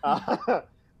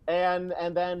 And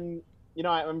then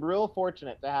I'm real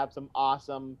fortunate to have some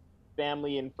awesome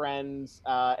family and friends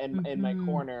in my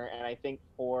corner, and I think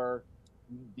for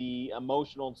the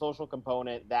emotional and social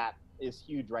component, that is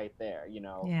huge right there.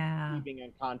 Keeping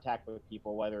in contact with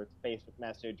people, whether it's Facebook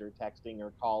message or texting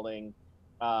or calling,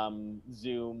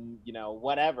 Zoom,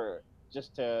 whatever,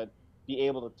 just to be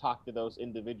able to talk to those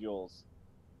individuals.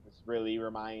 This really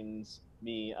reminds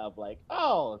me of like,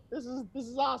 oh, this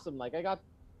is awesome. Like I got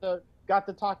to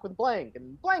talk with blank,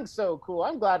 and blank's so cool.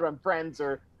 I'm glad I'm friends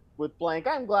or with blank.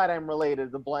 I'm glad I'm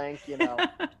related to blank,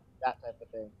 that type of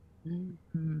thing.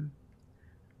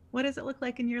 What does it look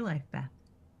like in your life, Beth?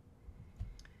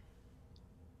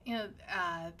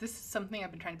 This is something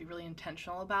I've been trying to be really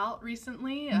intentional about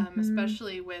recently,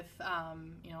 especially with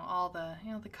all the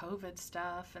the COVID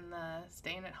stuff and the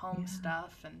staying at home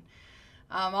stuff and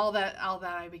all that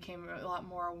I became a lot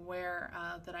more aware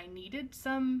that I needed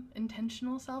some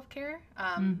intentional self-care.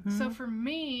 So for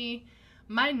me,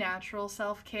 my natural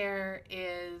self-care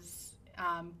is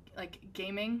like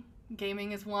gaming.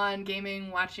 Gaming is one.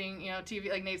 Gaming, watching TV,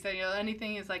 like Nate said,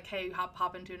 anything is like, hey,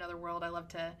 hop into another world. I love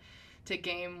to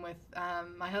game with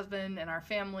my husband and our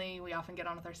family. We often get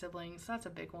on with our siblings, so that's a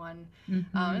big one.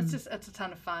 It's a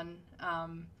ton of fun.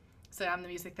 So I'm the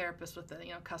music therapist with the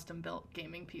custom built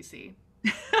gaming PC.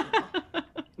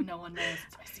 No one knows,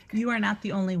 it's my secret. You are not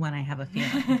the only one, I have a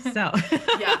feeling. So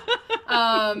yeah,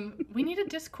 we need a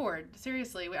Discord.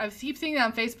 Seriously, I keep seeing that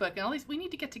on Facebook, and all these. We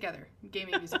need to get together,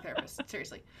 gaming music therapists.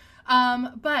 Seriously,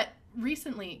 but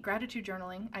recently, gratitude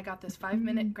journaling. I got this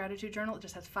 5-minute gratitude journal. It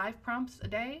just has 5 prompts a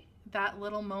day. That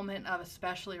little moment of,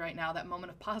 especially right now, that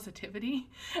moment of positivity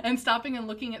and stopping and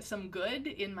looking at some good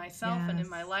in myself and in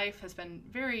my life has been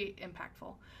very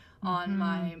impactful on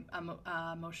my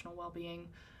emotional well-being.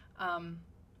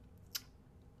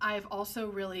 I've also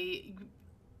really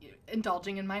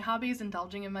indulging in my hobbies,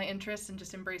 indulging in my interests, and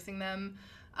just embracing them.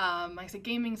 Like I said,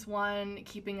 gaming's one.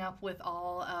 Keeping up with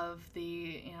all of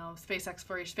the space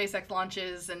exploration, SpaceX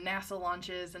launches and NASA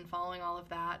launches, and following all of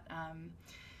that.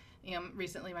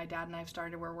 Recently my dad and I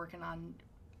we're working on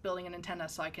building an antenna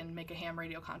so I can make a ham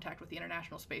radio contact with the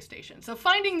International Space Station. So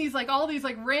finding these all these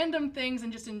random things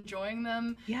and just enjoying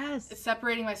them. Yes.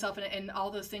 Separating myself and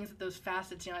all those things, those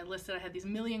facets, I listed, I had these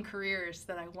million careers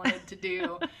that I wanted to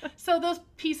do. So those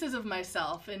pieces of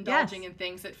myself, indulging in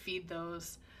things that feed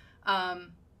those.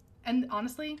 And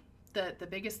honestly, the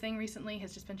biggest thing recently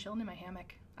has just been chilling in my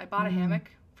hammock. I bought a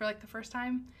hammock for the first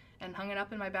time and hung it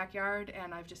up in my backyard,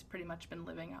 and I've just pretty much been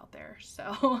living out there.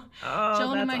 So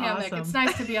chilling in my hammock. Awesome. It's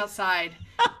nice to be outside.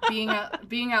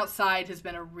 Being outside has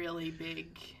been a really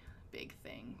big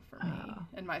thing for me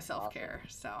and my self-care.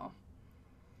 So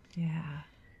yeah.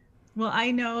 Well,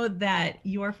 I know that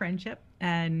your friendship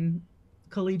and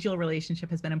collegial relationship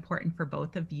has been important for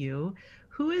both of you.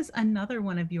 Who is another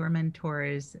one of your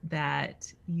mentors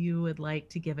that you would like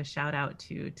to give a shout out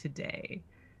to today?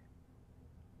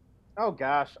 Oh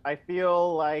gosh, I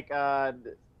feel like I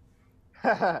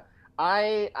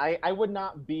would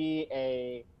not be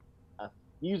a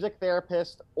music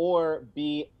therapist or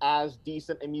be as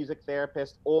decent a music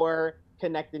therapist or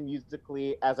connected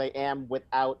musically as I am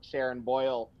without Sharon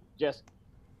Boyle. Just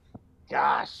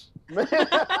gosh,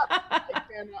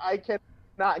 I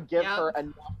cannot give Yep. her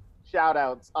enough shout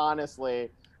outs, honestly.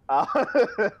 Uh,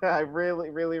 I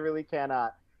really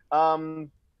cannot.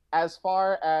 Um, as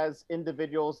far as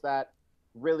individuals that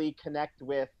really connect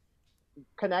with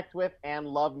and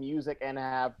love music and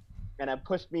have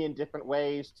pushed me in different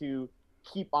ways to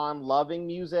keep on loving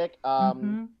music.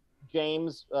 Mm-hmm.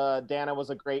 James Dana was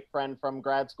a great friend from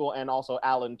grad school, and also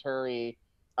Alan Turry.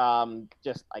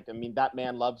 Just like, I mean, that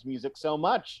man loves music so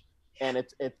much, and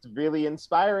it's really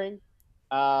inspiring.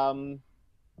 Um,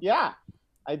 yeah,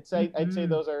 I'd say Mm-hmm.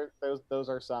 those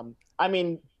are some. I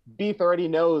mean, Beef already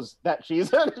knows that she's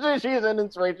she's an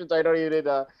inspiration, so I don't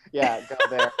even yeah, go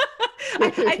there.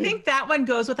 I think that one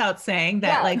goes without saying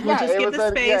that, Yeah, like, we'll yeah, just it give was the a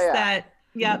space yeah, that,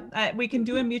 yeah, we can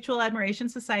do a mutual admiration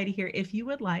society here if you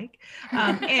would like.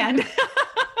 And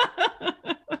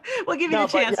we'll give you no,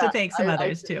 the but chance to yeah, thank some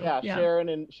others too. yeah, Yeah. Sharon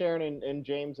and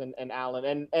James and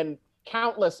Alan and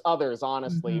countless others,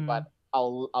 honestly, Mm-hmm. but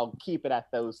I'll keep it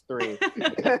at those three.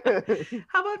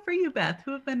 How about for you, Beth?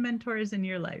 Who have been mentors in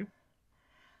your life?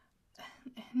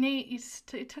 Nate, you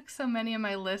took so many on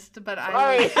my list, but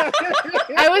Sorry.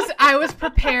 I was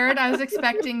prepared. I was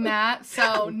expecting that.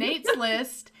 So Nate's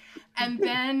list, and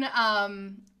then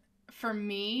for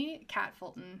me, Kat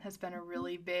Fulton has been a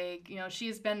really big.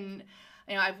 She's been.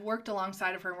 I've worked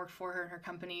alongside of her and worked for her in her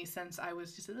company since I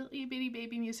was just a little bitty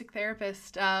baby music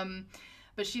therapist.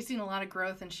 But she's seen a lot of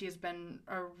growth, and she has been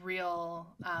a real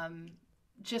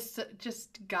just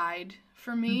guide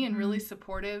for me, and really Mm-hmm.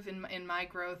 supportive in my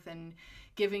growth, and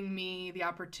giving me the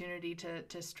opportunity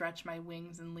to stretch my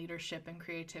wings in leadership and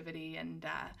creativity. And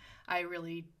I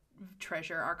really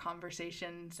treasure our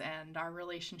conversations and our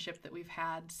relationship that we've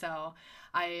had. So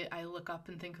I look up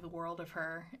and think the world of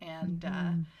her,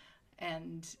 Mm-hmm.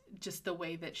 and just the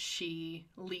way that she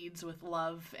leads with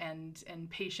love and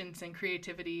patience and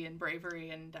creativity and bravery.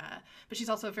 And but she's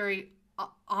also a very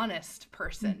honest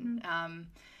person. Mm-hmm.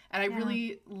 And I Yeah.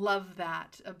 really love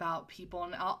that about people,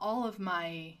 and all of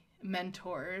my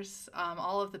mentors,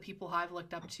 all of the people who I've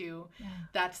looked up to. Yeah.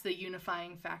 That's the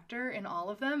unifying factor in all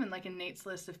of them. And like in Nate's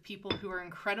list of people who are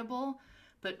incredible,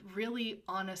 but really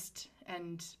honest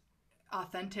and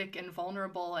authentic and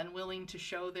vulnerable and willing to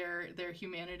show their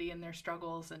humanity and their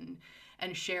struggles,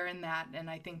 and share in that. And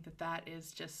I think that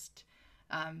is just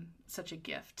such a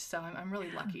gift. So I'm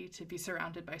really lucky to be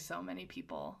surrounded by so many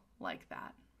people like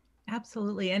that.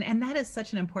 Absolutely. And that is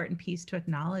such an important piece to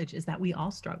acknowledge, is that we all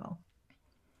struggle.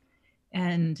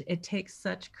 And it takes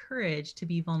such courage to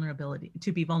be vulnerable,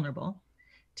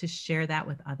 to share that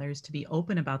with others, to be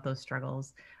open about those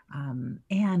struggles.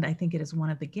 And I think it is one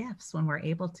of the gifts when we're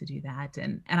able to do that.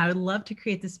 And I would love to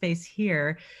create the space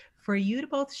here for you to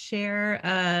both share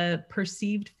a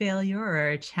perceived failure or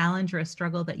a challenge or a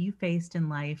struggle that you faced in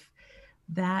life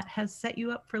that has set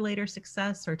you up for later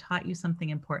success or taught you something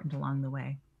important along the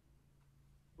way.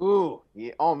 Ooh,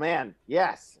 yeah, oh man,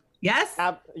 yes. Yes?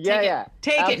 Yeah, Take it. yeah,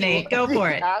 Take it, Nate. Go absolutely, for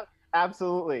it.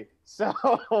 absolutely.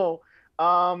 So,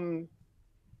 um,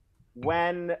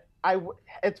 when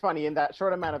it's funny, in that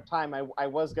short amount of time, I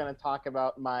was gonna talk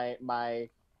about my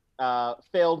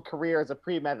failed career as a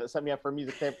pre-med that set me up for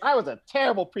music therapy. I was a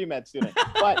terrible pre-med student,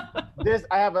 but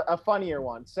I have a funnier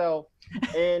one. So,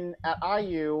 at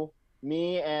IU,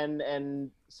 me and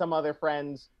some other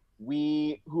friends,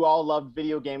 who all loved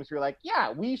video games, we were like,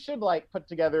 yeah, we should like put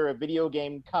together a video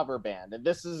game cover band,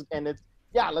 and it's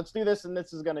yeah, let's do this, and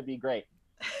this is gonna be great.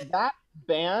 That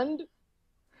band,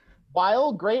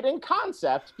 while great in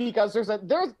concept, because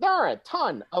there are a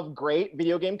ton of great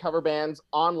video game cover bands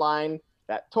online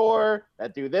that tour,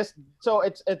 that do this, so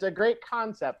it's a great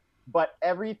concept, but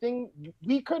everything,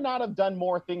 we could not have done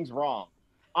more things wrong,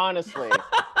 honestly.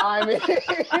 I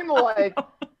mean, like,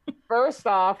 first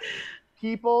off,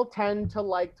 people tend to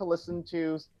like to listen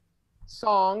to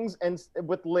songs and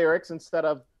with lyrics instead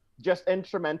of just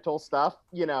instrumental stuff,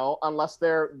 unless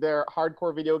they're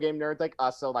hardcore video game nerds like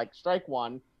us. So like, strike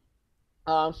one.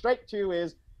 Strike two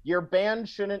is your band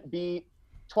shouldn't be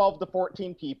 12 to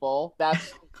 14 people.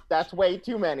 That's way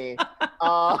too many.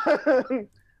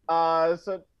 Uh,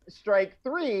 so strike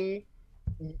three,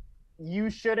 you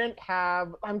shouldn't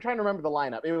have. I'm trying to remember the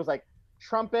lineup. It was like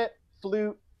trumpet,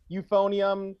 flute,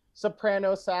 euphonium,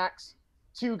 soprano sax,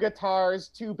 2 guitars,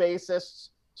 2 bassists,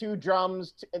 2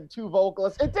 drums, and 2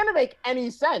 vocalists. It didn't make any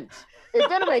sense. It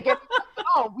didn't make any sense at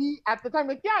all. We at the time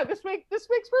like, yeah, this makes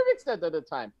perfect sense at the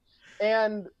time.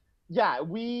 And yeah,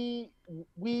 we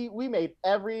made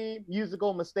every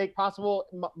musical mistake possible.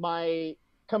 My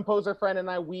composer friend and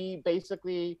I, we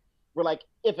basically were like,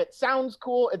 if it sounds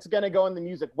cool, it's gonna go in the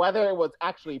music, whether it was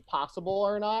actually possible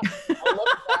or not. I look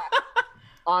back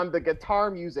on the guitar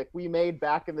music we made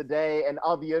back in the day and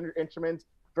all the instruments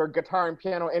for guitar and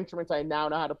piano instruments I now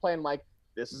know how to play. I'm like,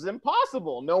 this is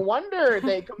impossible. No wonder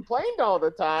they complained all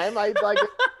the time. I like,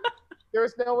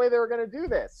 there's no way they were gonna do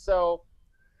this. So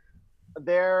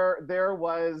there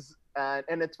was,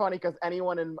 and it's funny because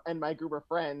anyone in my group of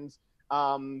friends,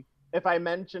 if I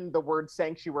mention the word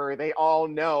sanctuary, they all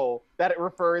know that it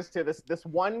refers to this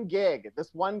one gig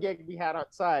we had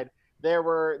outside. There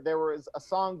was a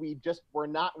song we just were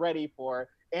not ready for,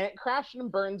 and it crashed and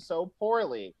burned so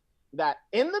poorly that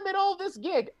in the middle of this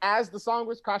gig, as the song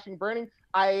was crashing and burning,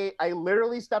 I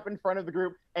literally stepped in front of the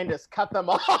group and just cut them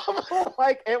off.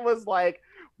 Like it was like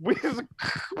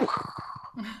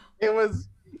it was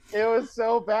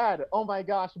so bad. Oh my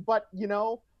gosh. But you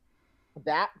know,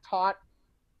 that taught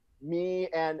me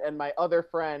and my other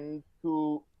friends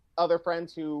who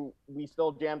we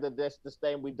still jammed at this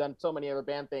day, and we've done so many other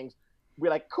band things. We're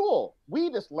like, cool,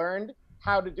 we just learned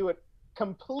how to do it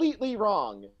completely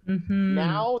wrong. Mm-hmm.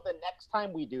 Now the next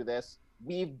time we do this,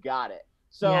 we've got it.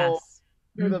 So yes.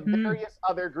 Through the various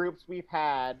other groups we've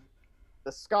had,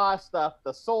 the ska stuff,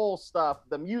 the soul stuff,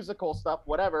 the musical stuff,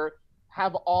 whatever,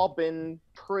 have all been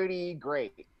pretty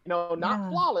great. You know,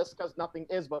 not flawless, because nothing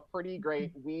is, but pretty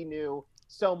great. We knew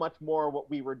so much more what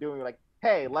we were doing. Like,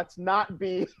 hey, let's not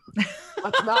be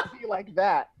like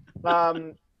that.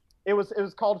 It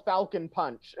was called Falcon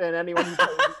Punch, and anyone who plays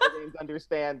video games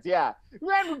understands. Yeah,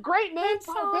 man, great name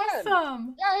for a band.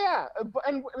 Awesome. Yeah,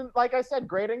 and like I said,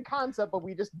 great in concept, but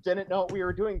we just didn't know what we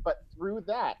were doing. But through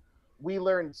that, we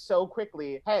learned so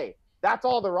quickly. Hey, that's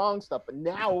all the wrong stuff, but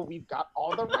now we've got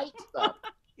all the right stuff.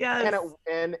 Yes,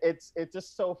 and it's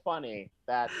just so funny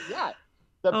that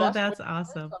the best. That's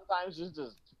awesome. Sometimes just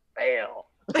fail.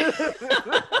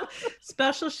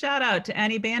 Special shout out to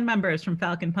any band members from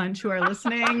Falcon Punch who are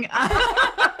listening.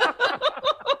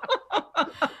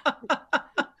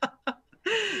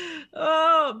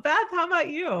 Oh, Beth, how about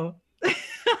you?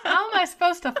 How am I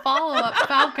supposed to follow up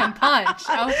Falcon Punch?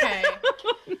 Okay.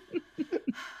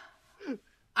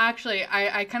 Actually,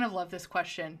 I kind of love this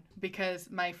question because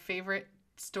my favorite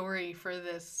story for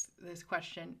this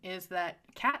question is that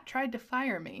Kat tried to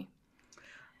fire me.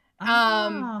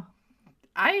 And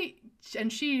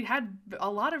she had a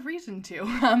lot of reason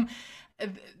to.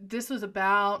 This was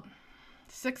about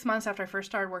 6 months after I first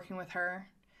started working with her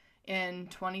in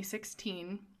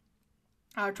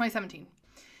 2017.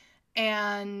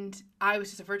 And I was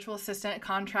just a virtual assistant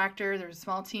contractor. There was a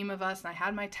small team of us, and I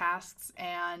had my tasks,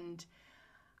 and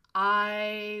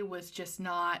I was just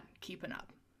not keeping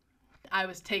up. I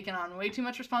was taking on way too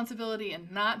much responsibility and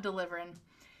not delivering.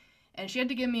 And she had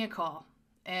to give me a call.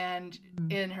 And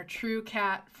in her true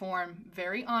Kat form,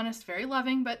 very honest, very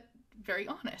loving, but very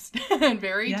honest and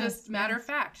very just matter of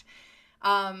fact.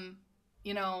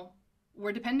 You know,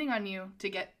 we're depending on you to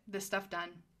get this stuff done.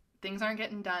 Things aren't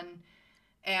getting done.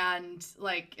 And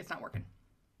like, it's not working.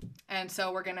 And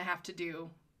so we're going to have to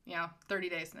do, 30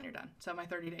 days and then you're done. So my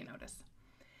 30-day notice.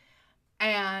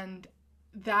 And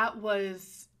that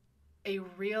was a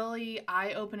really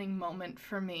eye-opening moment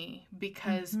for me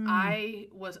because I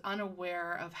was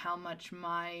unaware of how much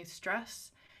my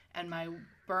stress and my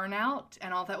burnout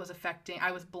and all that was affecting.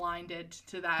 I was blinded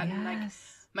to that. Yes. And like,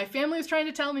 my family was trying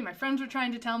to tell me, my friends were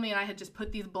trying to tell me, and I had just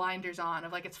put these blinders on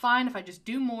of like, it's fine if I just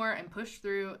do more and push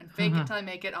through and fake it till I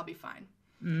make it, I'll be fine.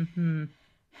 Mm-hmm.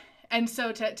 And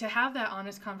so to have that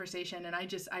honest conversation, and I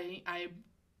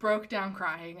broke down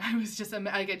crying. I just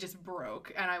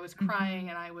broke, and I was crying,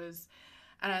 and I was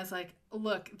like,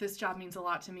 look, this job means a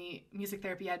lot to me. Music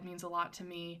therapy ed means a lot to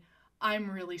me. I'm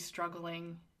really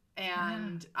struggling.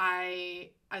 And I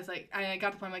was like, I got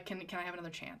to the point, like, can I have another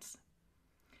chance?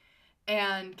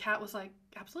 And Kat was like,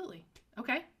 absolutely.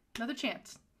 Okay. Another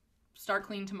chance. Start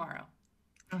clean tomorrow.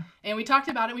 And we talked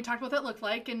about it. We talked about what that looked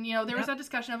like. And, there was that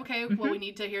discussion of, okay, well,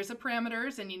 here's the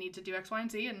parameters, and you need to do X, Y, and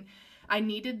Z. And I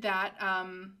needed that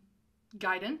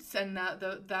guidance and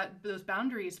those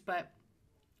boundaries. But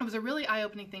it was a really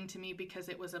eye-opening thing to me because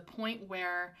it was a point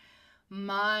where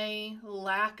my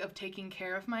lack of taking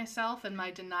care of myself and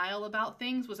my denial about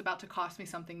things was about to cost me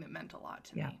something that meant a lot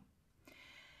to me.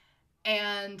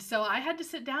 And so I had to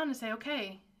sit down and say,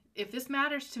 okay, if this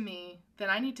matters to me, then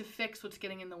I need to fix what's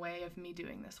getting in the way of me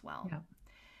doing this well. Yeah.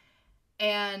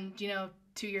 And,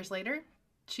 2 years later,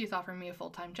 she's offering me a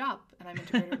full-time job, and I'm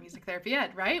Integrator Music Therapy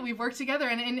Ed, right? We've worked together.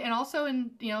 And also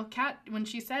Kat, when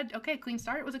she said, okay, clean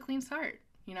start, it was a clean start.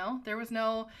 There was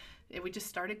we just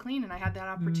started clean, and I had that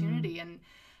opportunity. And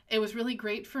it was really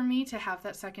great for me to have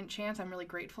that second chance. I'm really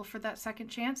grateful for that second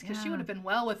chance, because she would have been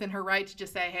well within her right to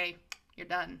just say, hey, you're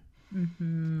done.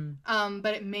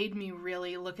 But it made me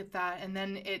really look at that. And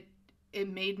then it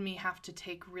made me have to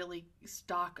take really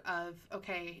stock of,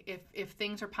 okay, if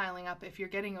things are piling up, if you're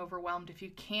getting overwhelmed, if you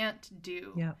can't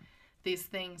do these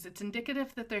things, it's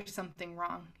indicative that there's something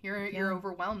wrong. You're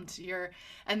overwhelmed.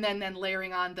 And then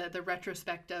layering on the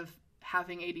retrospect of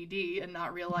having ADD and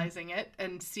not realizing it,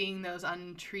 and seeing those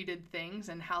untreated things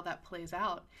and how that plays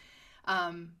out.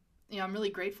 I'm really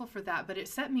grateful for that, but it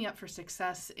set me up for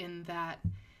success in that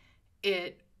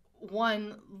it,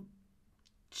 one,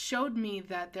 showed me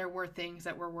that there were things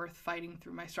that were worth fighting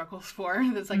through my struggles for.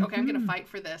 That's like, okay, I'm going to fight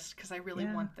for this because I really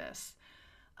want this.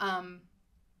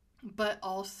 But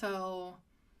also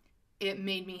it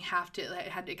made me I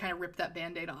had to kind of rip that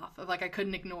Band-Aid off of, like, I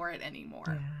couldn't ignore it anymore.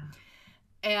 Yeah.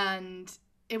 And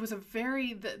it was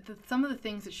some of the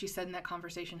things that she said in that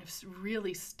conversation have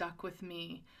really stuck with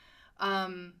me,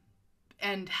 and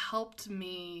helped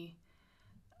me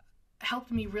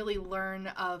really learn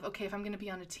of, okay, if I'm going to be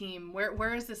on a team,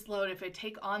 where is this load? If I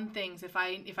take on things, if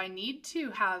I need to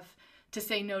have to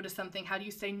say no to something, how do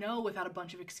you say no without a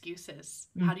bunch of excuses?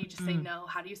 How do you just say no?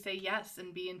 How do you say yes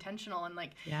and be intentional? And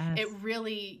it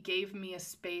really gave me a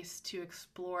space to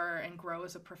explore and grow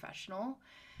as a professional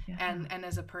and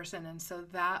as a person. And so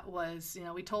that was,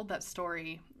 we told that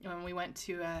story when we went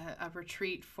to a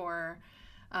retreat for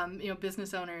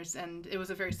business owners, and it was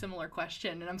a very similar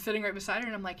question. And I'm sitting right beside her,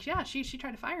 and I'm like, yeah, she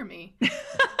tried to fire me.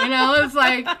 It's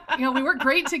like, we work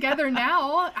great together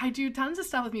now. I do tons of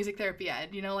stuff with Music Therapy Ed,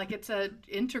 it's an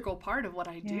integral part of what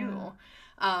I do.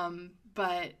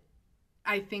 But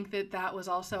I think that was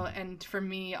also, and for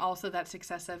me also, that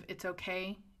success of, it's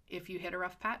okay if you hit a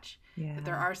rough patch, that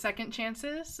there are second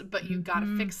chances, but you've got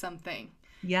to fix something.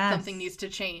 Yes. Something needs to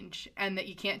change, and that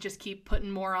you can't just keep putting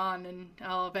more on and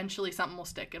eventually something will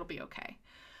stick. It'll be okay.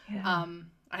 Yeah.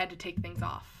 I had to take things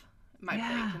off my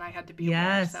plate, and I had to be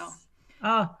aware. So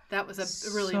that was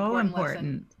a really important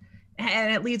lesson.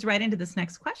 And it leads right into this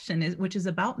next question, which is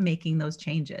about making those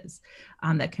changes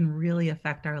that can really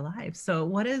affect our lives. So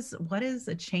what is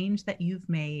a change that you've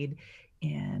made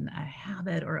in a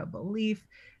habit or a belief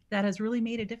that has really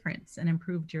made a difference and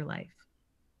improved your life?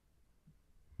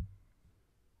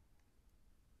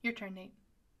 Your turn, Nate.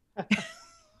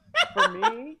 For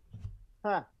me?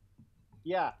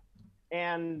 Yeah.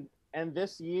 And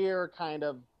this year kind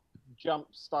of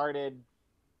jump-started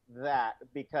that,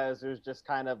 because there's just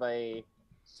kind of a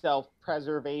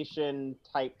self-preservation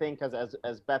type thing, because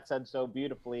as Beth said so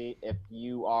beautifully, if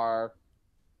you are,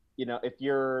 if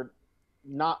you're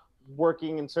not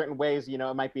working in certain ways, it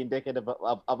might be indicative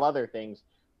of other things.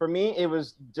 For me, it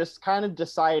was just kind of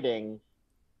deciding,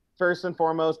 first and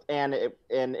foremost, and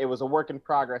it was a work in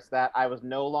progress, that I was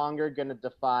no longer going to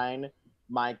define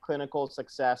my clinical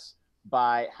success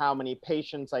by how many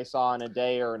patients I saw in a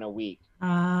day or in a week.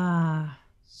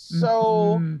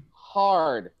 So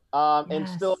hard, and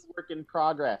still a work in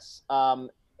progress.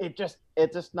 It's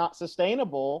just not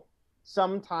sustainable.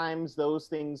 Sometimes those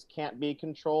things can't be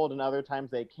controlled, and other times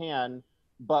they can.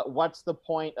 But what's the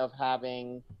point of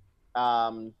having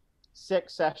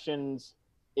 6 sessions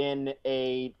in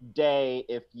a day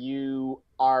if you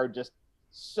are just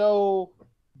so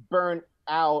burnt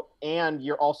out and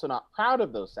you're also not proud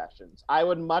of those sessions? I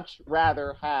would much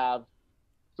rather have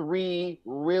 3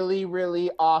 really,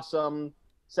 really awesome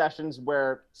sessions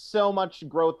where so much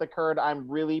growth occurred. I'm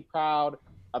really proud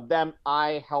of them.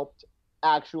 I helped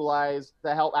actualize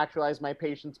my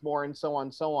patients more, and so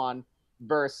on,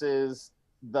 versus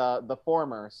the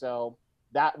former. So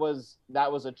that was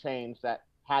a change that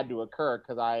had to occur,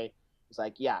 because I was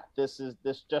like, this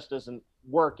just isn't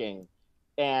working,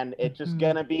 and it's just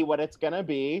gonna be what it's gonna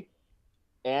be,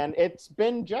 and it's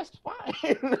been just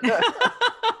fine.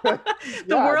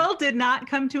 The world did not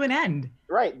come to an end.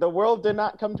 Right, the world did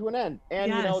not come to an end.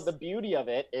 And the beauty of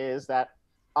it is that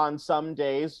on some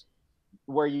days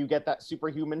where you get that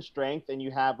superhuman strength and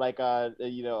you have like a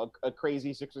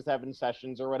crazy 6 or 7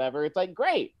 sessions or whatever, it's like,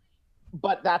 great,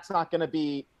 but that's not going to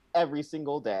be every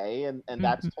single day, and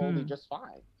that's totally just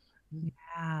fine.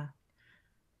 Yeah.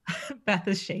 Beth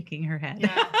is shaking her head.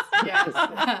 Yes.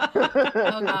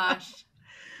 Oh gosh.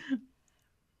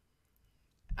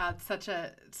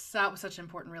 That was such an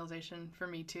important realization for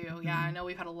me too. Yeah, I know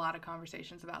we've had a lot of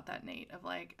conversations about that, Nate, of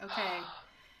like, okay,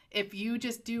 if you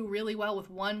just do really well with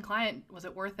one client, was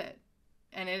it worth it?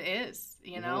 And it is,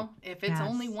 you know, if it's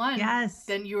only one,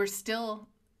 then you're still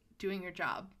doing your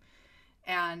job.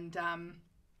 And,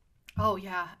 oh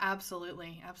yeah,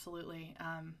 absolutely. Absolutely.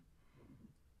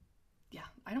 Yeah,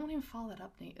 I don't even follow that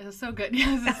up, Nate. It was so good.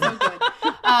 Yes, it's so good.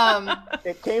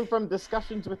 It came from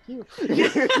discussions with you.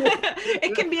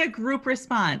 It can be a group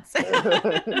response.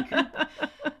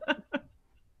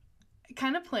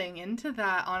 Kind of playing into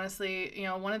that, honestly, you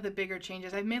know, one of the bigger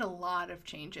changes, I've made a lot of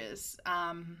changes.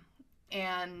 But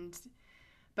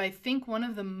I think one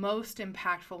of the most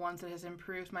impactful ones that has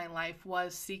improved my life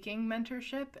was seeking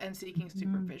mentorship and seeking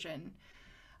supervision.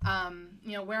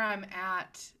 You know, where I'm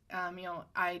at, you know,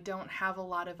 I don't have a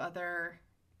lot of other,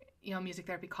 you know, music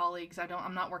therapy colleagues.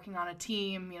 I'm not working on a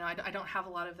team. You know, I don't have a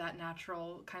lot of that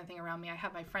natural kind of thing around me. I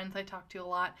have my friends I talk to a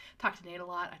lot, talk to Nate a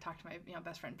lot. I talk to my, you know,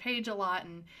 best friend Paige a lot,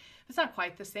 and it's not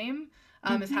quite the same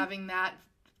as having that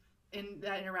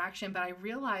interaction. But I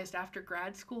realized after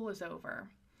grad school was over,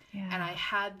 and I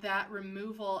had that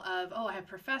removal of, I have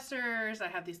professors, I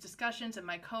have these discussions in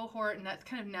my cohort, and that's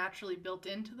kind of naturally built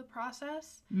into the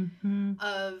process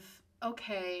of,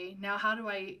 okay, now how do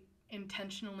I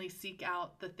intentionally seek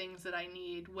out the things that I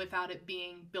need without it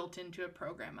being built into a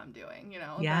program I'm doing, you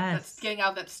know? That's getting out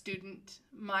of that student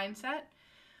mindset.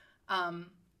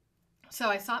 So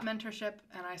I sought mentorship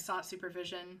and I sought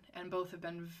supervision, and both have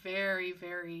been very,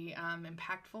 very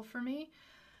impactful for me.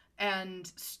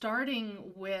 And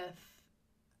starting with,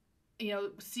 you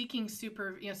know, seeking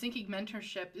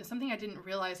mentorship is something I didn't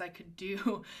realize I could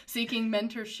do. Seeking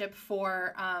mentorship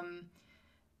for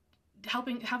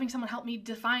having someone help me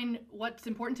define what's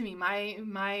important to me,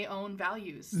 my own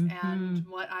values and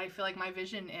what I feel like my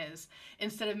vision is,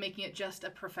 instead of making it just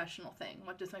a professional thing.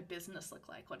 What does my business look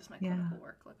like? What does my clinical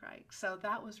work look like? So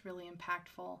that was really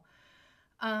impactful.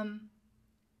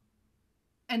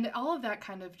 And all of that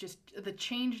kind of just the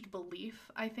changed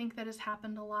belief, I think, that has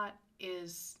happened a lot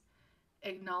is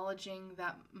acknowledging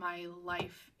that my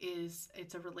life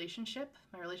it's a relationship.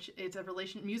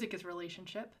 Music is a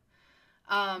relationship.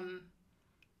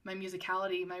 My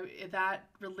musicality, that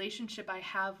relationship I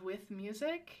have with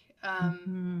music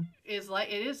is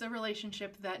a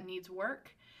relationship that needs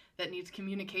work, that needs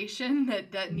communication,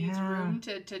 that needs room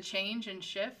to change and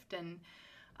shift, and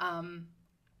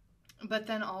but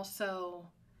then also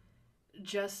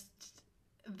just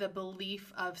the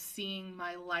belief of seeing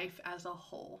my life as a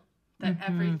whole, that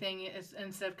everything is,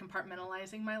 instead of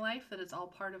compartmentalizing my life, that it's all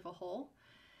part of a whole,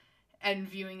 and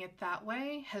viewing it that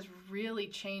way has really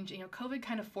changed. You know, COVID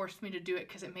kind of forced me to do it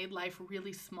because it made life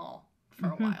really small for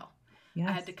a while.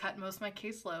 I had to cut most of my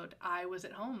caseload. I was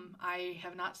at home. I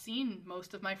have not seen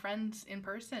most of my friends in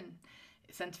person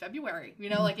since February. You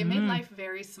know, like it made life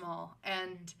very small.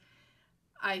 And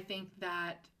I think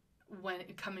that when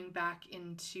coming back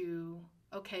into,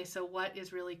 okay, so what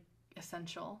is really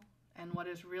essential and what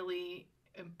is really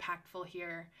impactful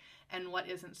here and what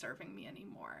isn't serving me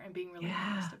anymore, and being really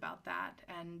honest about that.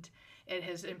 And it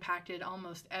has impacted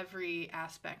almost every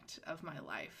aspect of my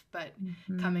life, but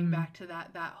coming back to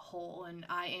that whole, and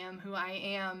I am who I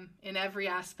am in every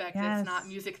aspect. It's not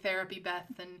music therapy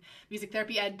Beth and music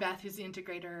therapy ed Beth who's the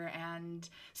integrator, and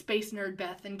space nerd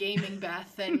Beth and gaming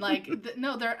Beth, and like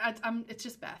it's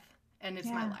just Beth, and it's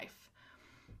my life.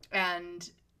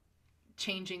 And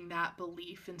changing that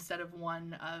belief instead of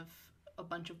one of a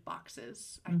bunch of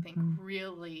boxes, I think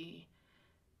really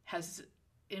has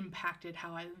impacted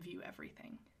how I view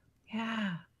everything.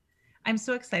 Yeah. I'm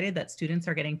so excited that students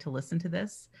are getting to listen to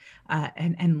this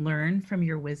and learn from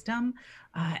your wisdom.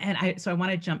 So I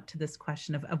want to jump to this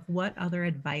question of what other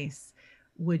advice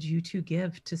would you two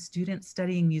give to students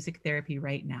studying music therapy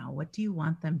right now? What do you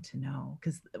want them to know?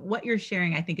 Because what you're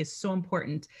sharing, I think, is so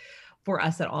important for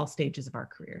us at all stages of our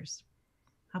careers.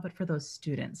 How about for those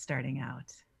students starting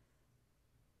out?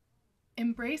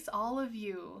 Embrace all of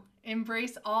you.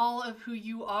 Embrace all of who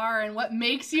you are and what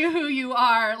makes you who you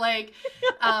are. Like,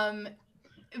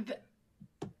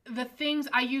 the things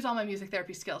I use, all my music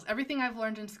therapy skills, everything I've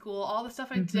learned in school, all the stuff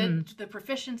I did the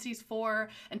proficiencies for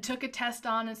and took a test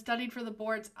on and studied for the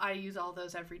boards, I use all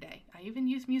those every day. I even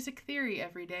use music theory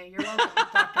every day. You're welcome,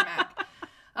 Dr.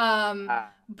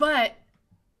 Mack. But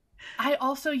I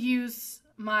also use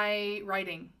my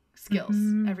writing skills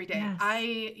every day.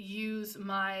 I use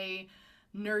my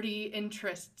nerdy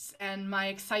interests and my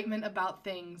excitement about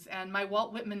things and my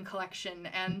Walt Whitman collection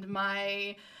and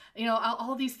my, you know,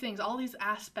 all these things, all these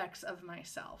aspects of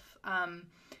myself.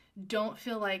 Don't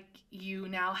feel like you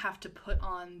now have to put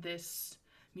on this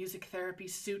music therapy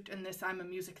suit and this, I'm a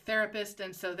music therapist,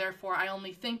 and so therefore I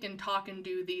only think and talk and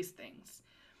do these things.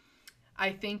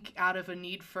 I think out of a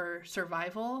need for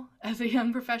survival as a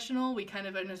young professional, we kind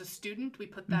of, and as a student, we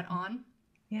put that on.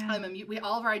 Yeah.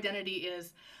 All of our identity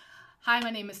is, hi,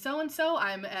 my name is so-and-so.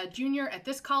 I'm a junior at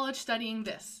this college studying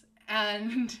this.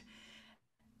 And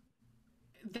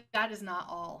that is not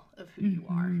all of who you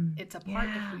are. It's a part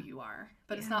of who you are,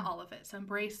 but it's not all of it. So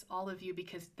embrace all of you,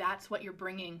 because that's what you're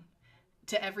bringing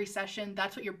to every session.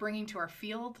 That's what you're bringing to our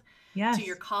field, to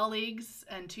your colleagues,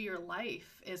 and to your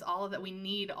life, is all of that. We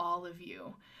need all of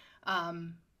you.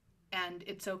 And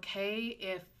it's okay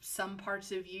if some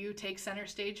parts of you take center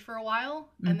stage for a while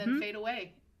and then fade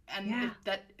away, and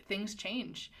that things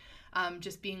change.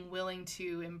 Just being willing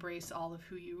to embrace all of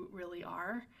who you really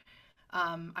are.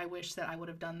 I wish that I would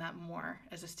have done that more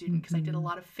as a student, because I did a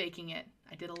lot of faking it.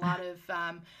 I did a lot of,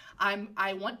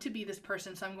 I want to be this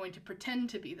person, so I'm going to pretend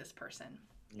to be this person.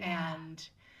 Yeah. And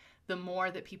the more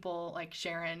that people like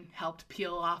Sharon helped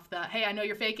peel off the, hey, I know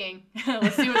you're faking.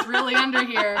 Let's see what's really under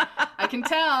here. I can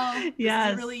tell this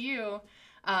isn't really you.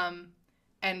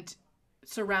 And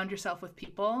surround yourself with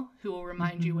people who will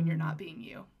remind you when you're not being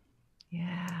you.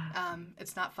 Yeah.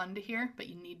 It's not fun to hear, but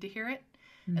you need to hear it.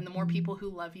 And the more people who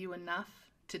love you enough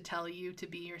to tell you to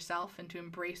be yourself and to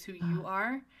embrace who you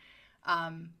are,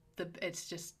 it's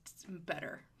just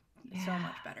better. So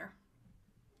much better.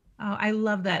 Oh, I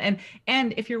love that.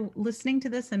 And if you're listening to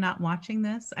this and not watching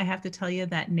this, I have to tell you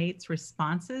that Nate's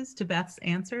responses to Beth's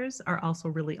answers are also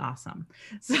really awesome.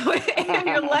 So if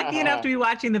you're lucky enough to be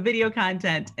watching the video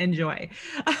content, enjoy.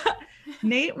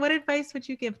 Nate, what advice would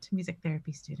you give to music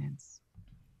therapy students?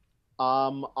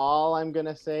 All I'm going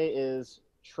to say is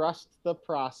trust the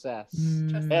process.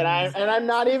 And I'm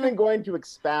not even going to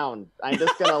expound. I'm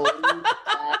just going to leave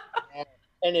that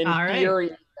and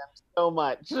infuriate them so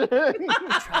much.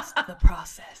 Trust the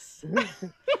process.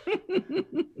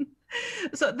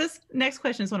 So this next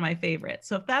question is one of my favorites.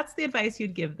 So if that's the advice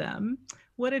you'd give them,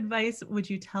 what advice would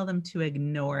you tell them to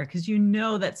ignore? Because you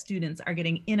know that students are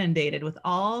getting inundated with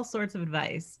all sorts of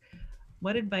advice.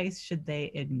 What advice should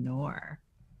they ignore?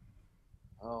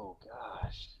 Oh,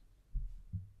 gosh.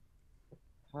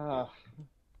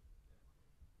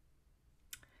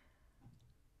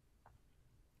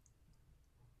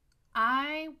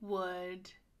 I would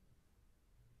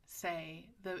say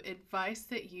the advice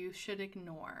that you should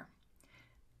ignore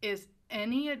is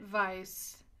any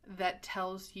advice that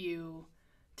tells you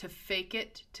to fake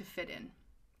it to fit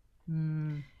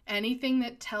in. Anything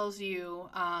that tells you,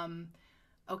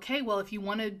 okay, well, if you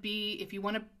want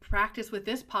to practice with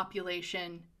this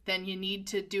population, then you need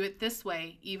to do it this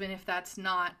way, even if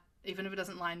it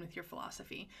doesn't line with your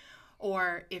philosophy.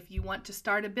 Or if you want to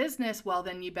start a business, well,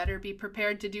 then you better be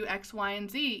prepared to do X, Y, and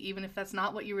Z, even if that's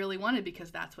not what you really wanted, because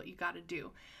that's what you got to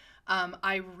do.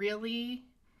 I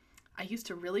used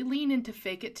to really lean into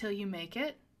fake it till you make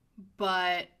it,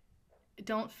 but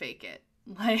don't fake it.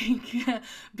 Like,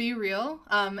 be real.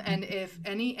 And if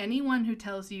anyone who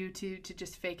tells you to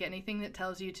just fake it, anything that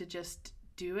tells you to just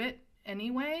do it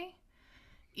anyway,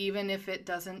 even if it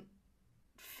doesn't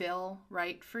feel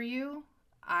right for you,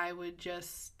 I would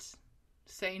just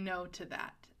say no to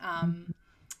that.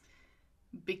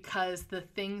 Because the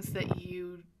things that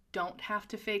you don't have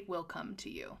to fake will come to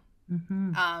you.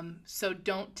 So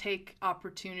don't take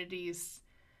opportunities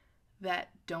that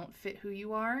don't fit who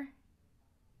you are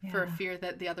for fear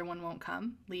that the other one won't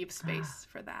come. Leave space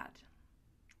for that.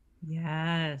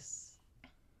 Yes.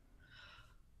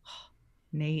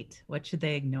 Nate, what should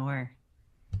they ignore?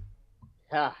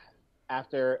 Yeah,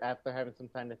 after having some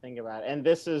time to think about it. And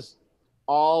this is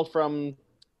all from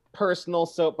personal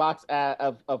soapbox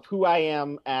of who I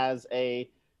am as a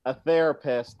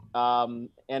therapist and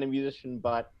a musician,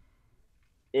 but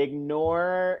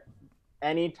ignore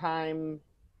anytime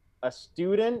a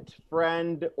student,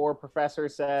 friend, or professor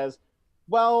says,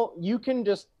 well, you can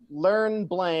just learn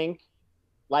blank,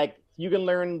 like you can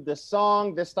learn this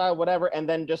song, this style, whatever, and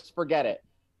then just forget it.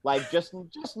 Like just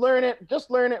learn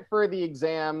it for the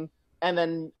exam, and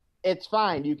then it's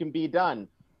fine. You can be done.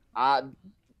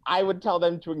 I would tell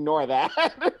them to ignore that.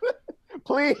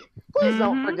 Please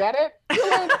don't forget it. You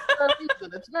learned it for a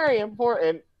reason. It's very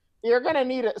important. You're gonna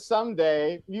need it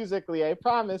someday musically. I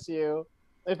promise you.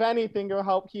 If anything, it'll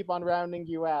help keep on rounding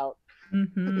you out.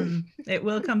 It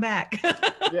will come back.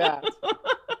 Yeah.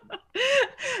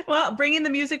 Well, bringing the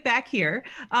music back here,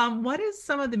 what is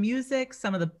some of the music,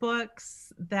 some of the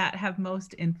books that have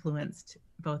most influenced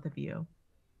both of you?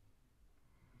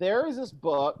 There is this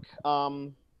book,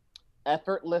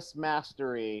 Effortless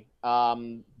Mastery.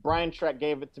 Brian Schreck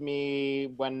gave it to me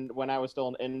when I was still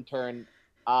an intern.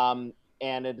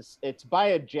 and it's by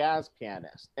a jazz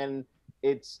pianist, and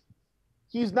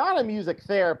he's not a music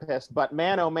therapist, but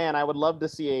man, oh man, I would love to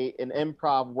see an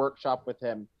improv workshop with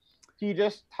him. He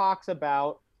just talks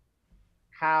about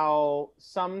how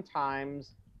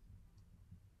sometimes,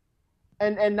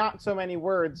 and not so many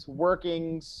words,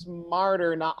 working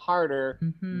smarter, not harder,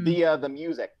 via the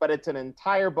music. But it's an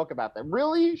entire book about that.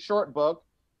 Really short book,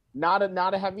 not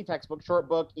a heavy textbook, short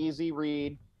book, easy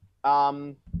read.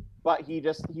 But he's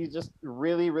just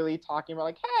really, really talking about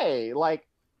like, hey, like,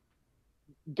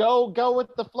 go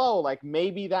with the flow. Like,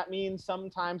 maybe that means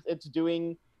sometimes it's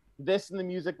doing this in the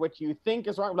music which you think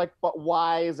is wrong, like, but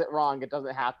why is it wrong? It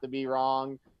doesn't have to be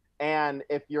wrong. And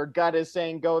if your gut is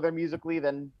saying go there musically,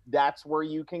 then that's where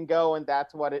you can go, and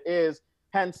that's what it is.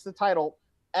 Hence the title,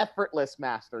 Effortless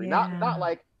Mastery. Not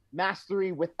like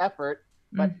mastery with effort,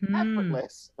 but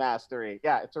effortless mastery.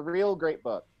 Yeah, it's a real great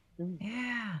book.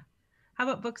 Yeah. How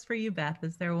about books for you, Beth?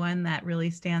 Is there one that really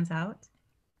stands out?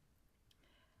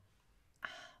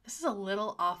 This is a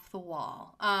little off the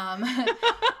wall.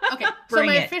 Okay, so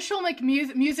my official like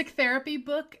music therapy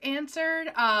book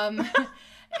answered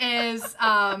is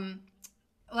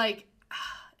like,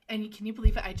 and can you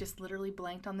believe it? I just literally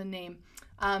blanked on the name.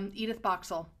 Edith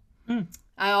Boxall.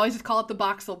 I always just call it the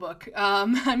Boxall book.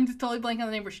 I'm just totally blanking on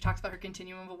the name, where she talks about her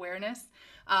continuum of awareness.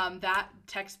 That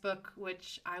textbook,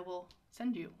 which I will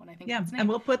send you when I think it's name. And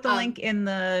we'll put the link in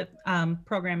the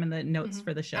program in the notes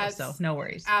for the show, so no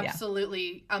worries.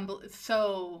 Absolutely.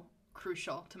 So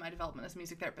crucial to my development as a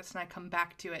music therapist, and I come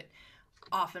back to it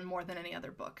often more than any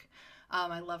other book.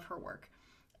 I love her work.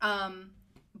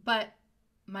 But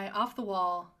my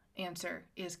off-the-wall answer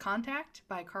is Contact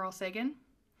by Carl Sagan.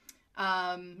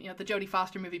 The Jodie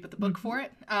Foster movie, but the book for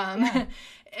it.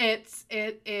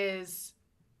 It is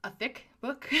a thick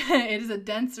book. It is a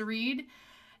dense read.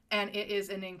 And it is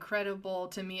an incredible,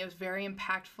 to me, it was very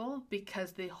impactful,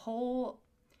 because the whole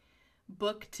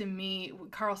book, to me,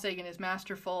 Carl Sagan is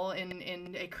masterful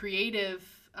in a creative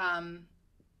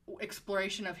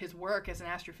exploration of his work as an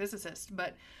astrophysicist,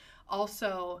 but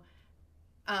also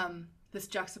this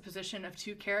juxtaposition of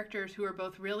two characters who are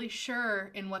both really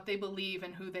sure in what they believe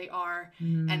and who they are,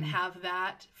 and have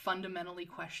that fundamentally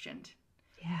questioned.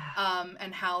 Yeah.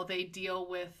 And how they deal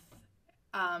with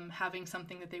having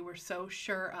something that they were so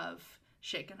sure of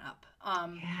shaken up.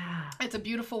 It's a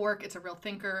beautiful work. It's a real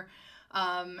thinker.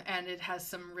 And it has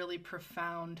some really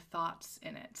profound thoughts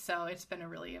in it. So it's been a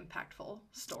really impactful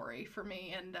story for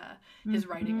me. And his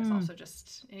writing is also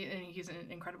he's an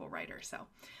incredible writer. So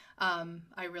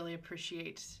I really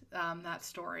appreciate that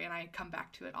story. And I come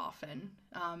back to it often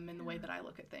in the way that I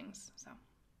look at things. So,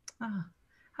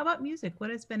 how about music? What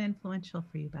has been influential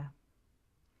for you, Beth?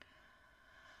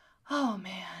 Oh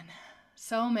man,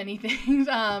 so many things.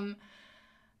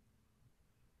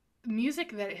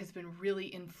 Music that has been really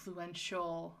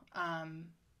influential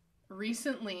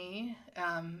recently.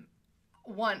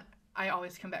 One, I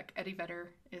always come back. Eddie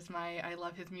Vedder is I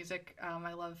love his music.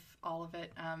 I love all of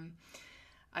it.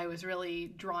 I was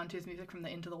really drawn to his music from the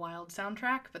Into the Wild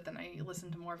soundtrack, but then I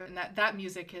listened to more of it. And that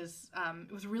music is,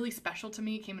 it was really special to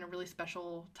me. It came in a really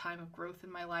special time of growth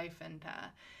in my life. And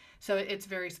so it's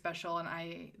very special,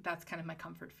 and that's kind of my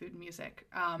comfort food music.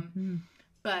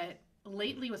 But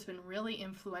lately, what's been really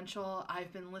influential,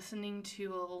 I've been listening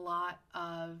to a lot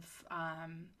of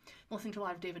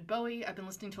David Bowie. I've been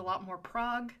listening to a lot more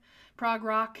prog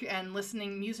rock, and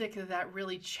listening music that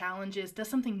really challenges, does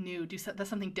something new, does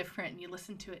something different, and you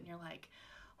listen to it and you're like,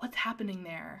 what's happening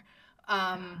there?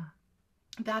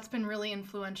 That's been really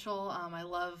influential. I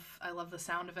love the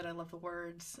sound of it. I love the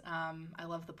words. I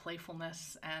love the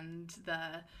playfulness and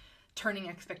the turning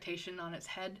expectation on its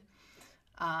head.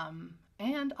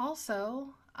 And also,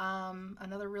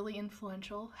 another really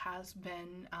influential has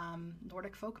been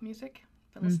Nordic folk music.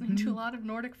 Been listening to a lot of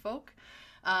Nordic folk.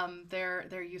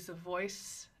 Their use of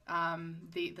voice,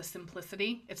 the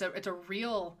simplicity. It's a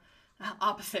real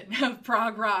opposite of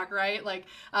prog rock, right? Like,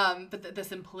 but the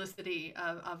simplicity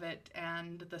of it,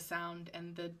 and the sound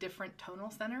and the different tonal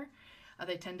center.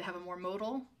 They tend to have a more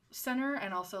modal center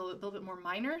and also a little bit more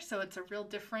minor. So it's a real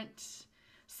different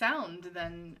sound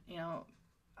than,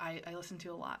 I listen to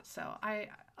a lot. So a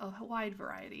wide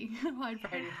variety of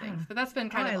things. But that's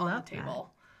been kind of on the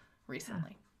table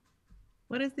recently.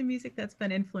 What is the music that's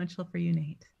been influential for you,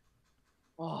 Nate?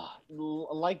 Oh,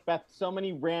 like Beth, so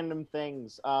many random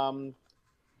things.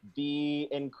 The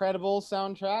Incredible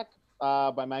soundtrack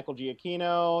by Michael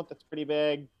Giacchino, that's pretty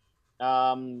big.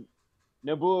 Nobuo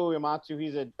Uematsu,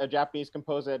 he's a Japanese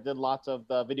composer that did lots of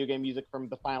the video game music from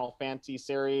the Final Fantasy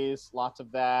series, lots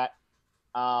of that.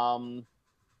 And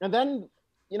then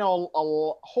you know,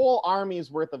 a whole army's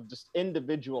worth of just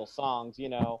individual songs, you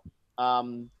know.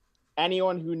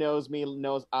 Anyone who knows me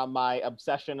knows my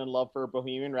obsession and love for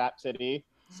Bohemian Rhapsody.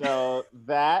 So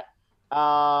that,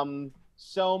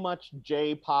 so much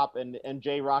J-pop and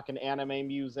J-rock and anime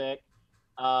music.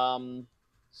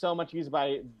 So much music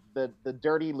by the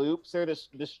Dirty Loops. They're this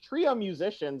trio of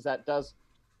musicians that does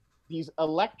these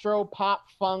electro pop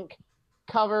funk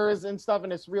covers and stuff,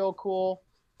 and it's real cool.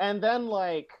 And then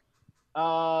like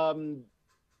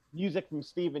music from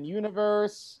Steven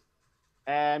Universe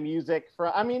and music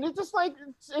from, I mean, it's just like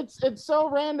it's so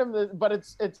random, but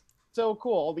it's so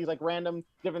cool. All these like random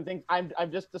different things.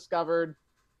 I've just discovered.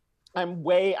 I'm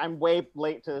way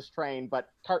late to this train, but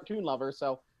cartoon lover.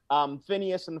 So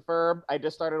Phineas and Ferb, I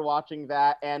just started watching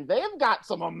that, and they've got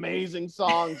some amazing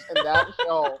songs in that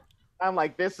show. I'm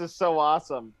like, this is so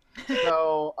awesome.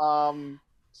 So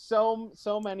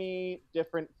so many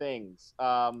different things.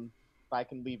 I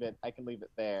can leave it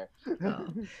there. Oh.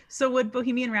 So would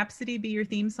Bohemian Rhapsody be your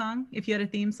theme song? If you had a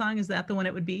theme song, is that the one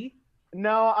it would be?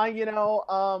 No,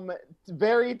 it's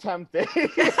very tempting.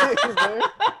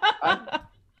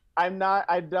 I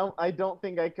don't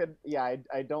think I could. Yeah,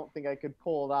 I don't think I could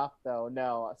pull it off though.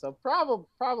 No, so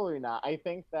probably not. I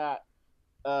think that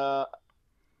a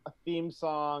theme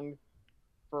song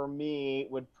for me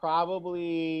would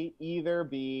probably either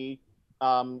be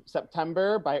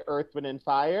September by Earth, Wind and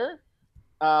Fire,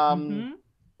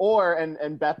 or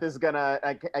and Beth is gonna.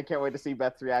 I can't wait to see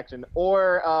Beth's reaction.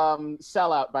 Or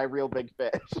Sellout by Real Big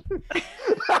Fish.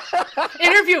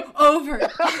 Interview over.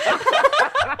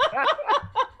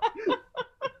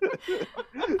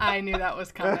 I knew that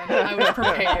was coming. I was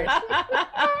prepared.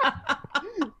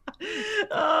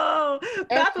 Oh,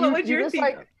 Beth, what would your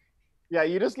theme? Yeah,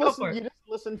 you just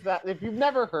listen to that. If you've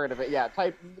never heard of it, yeah,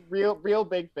 type Real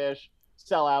Big Fish,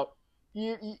 Sellout.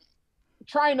 You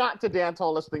try not to dance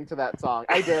while listening to that song.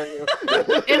 I dare you.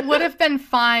 It would have been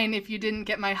fine if you didn't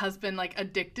get my husband like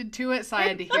addicted to it, so I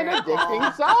had to hear it.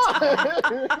 Addicting song.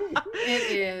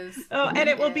 It is. Oh, and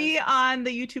it will be on the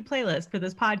YouTube playlist for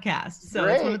this podcast. So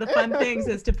It's one of the fun things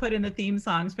is to put in the theme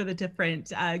songs for the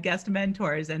different guest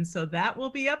mentors, and so that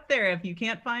will be up there. If you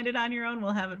can't find it on your own,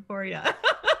 we'll have it for you.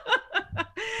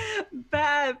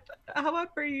 Beth, how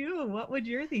about for you? What would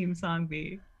your theme song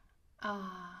be?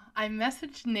 I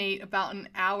messaged Nate about an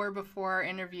hour before our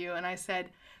interview, and I said,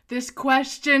 this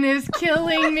question is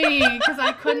killing me because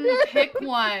I couldn't pick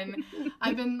one.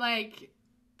 I've been like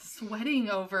sweating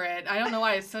over it. I don't know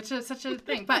why it's such a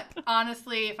thing. But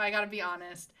honestly, if I got to be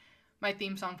honest, my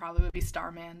theme song probably would be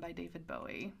Starman by David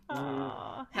Bowie.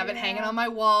 Have it hanging on my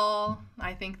wall.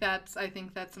 I think that's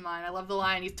mine. I love the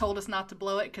line. He's told us not to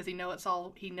blow it because he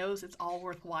knows it's all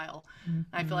worthwhile. Mm-hmm.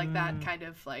 I feel like that kind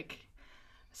of like,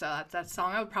 so that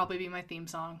song. I would probably be my theme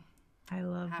song. I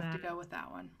love that. Have to go with that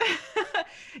one.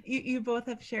 You both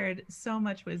have shared so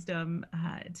much wisdom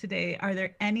today. Are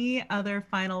there any other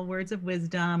final words of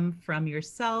wisdom from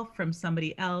yourself, from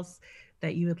somebody else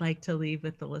that you would like to leave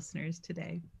with the listeners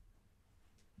today?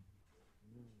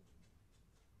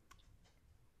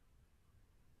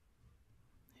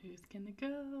 Who's gonna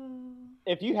go?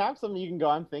 If you have something, you can go.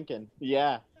 I'm thinking.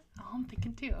 Yeah. Oh, I'm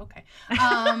thinking too. Okay.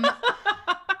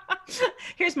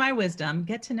 Here's my wisdom.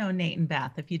 Get to know Nate and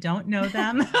Beth if you don't know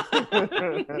them.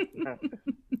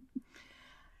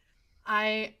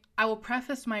 I will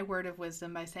preface my word of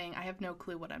wisdom by saying I have no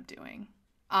clue what I'm doing.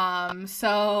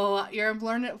 So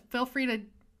feel free to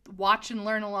watch and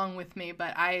learn along with me,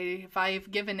 but if I've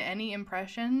given any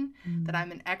impression that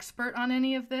I'm an expert on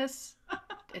any of this,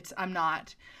 I'm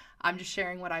not. I'm just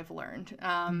sharing what I've learned.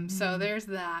 So there's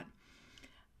that.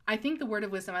 I think the word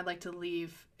of wisdom I'd like to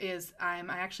leave is I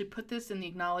actually put this in the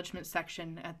acknowledgement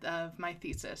section of my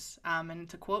thesis. And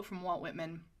it's a quote from Walt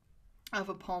Whitman of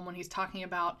a poem when he's talking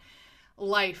about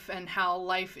life and how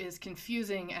life is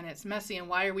confusing and it's messy and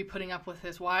why are we putting up with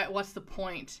this? What's the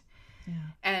point? Yeah.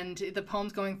 And the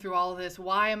poem's going through all of this.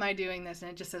 Why am I doing this? And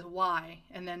it just says why.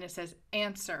 And then it says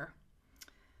answer.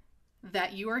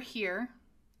 That you are here,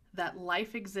 that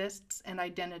life exists and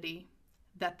identity,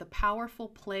 that the powerful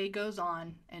play goes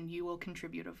on and you will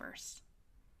contribute a verse.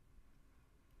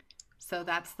 So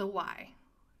that's the why.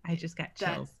 I just got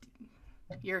chills.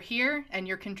 You're here and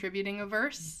you're contributing a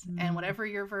verse, and whatever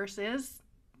your verse is,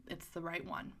 it's the right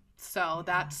one. So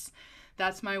that's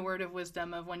my word of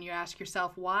wisdom of when you ask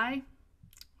yourself why,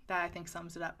 that I think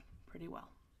sums it up pretty well.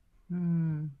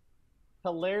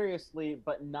 Hilariously,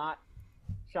 but not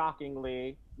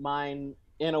shockingly, mine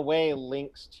in a way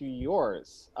links to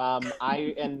yours.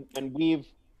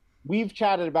 We've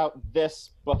chatted about this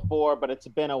before, but it's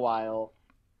been a while.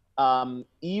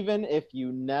 Even if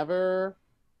you never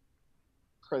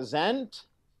present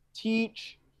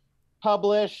teach,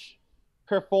 publish,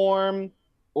 perform,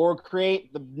 or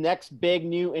create the next big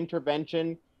new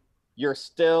intervention, you're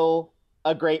still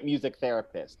a great music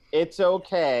therapist. It's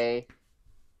okay.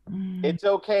 It's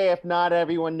okay if not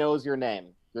everyone knows your name.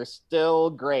 You're still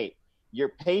great. Your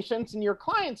patients and your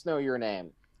clients know your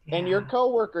name, and your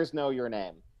coworkers know your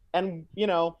name. And, you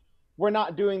know, we're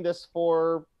not doing this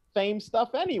for fame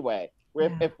stuff anyway.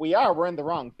 If we are, we're in the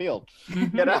wrong field.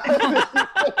 You know,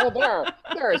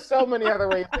 there are so many other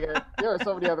ways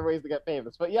to get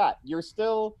famous. But yeah, you're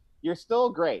still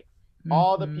great.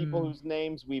 All the people whose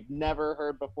names we've never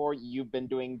heard before, you've been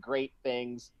doing great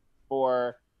things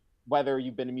for, whether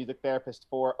you've been a music therapist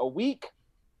for a week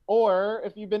or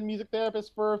if you've been a music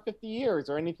therapist for 50 years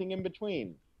or anything in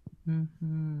between.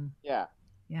 Yeah.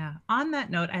 Yeah. On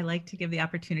that note, I like to give the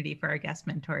opportunity for our guest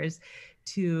mentors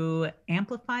to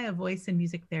amplify a voice in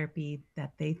music therapy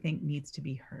that they think needs to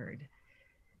be heard.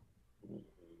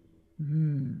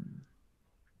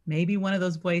 Maybe one of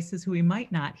those voices who we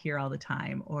might not hear all the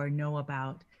time or know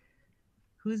about.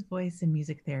 Whose voice in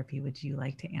music therapy would you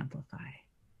like to amplify?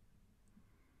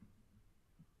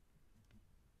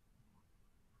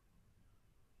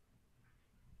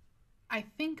 I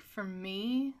think for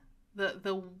me,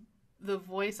 the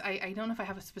voice, I don't know if I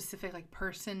have a specific like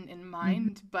person in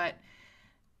mind, but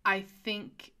I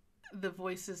think the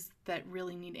voices that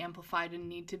really need amplified and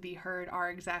need to be heard are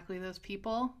exactly those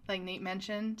people, like Nate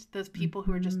mentioned, those people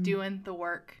who are just doing the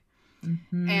work.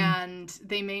 And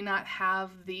they may not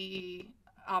have the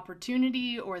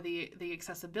opportunity or the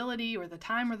accessibility or the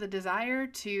time or the desire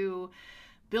to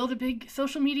build a big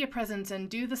social media presence and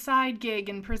do the side gig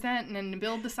and present and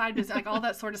build the side business, like all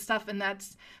that sort of stuff. And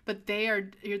but they're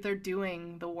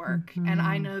doing the work. And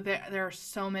I know that there are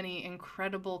so many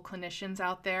incredible clinicians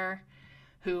out there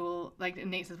who, like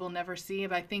Nate says, we'll never see.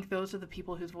 But I think those are the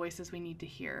people whose voices we need to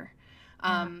hear.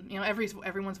 You know,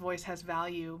 everyone's voice has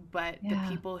value, but the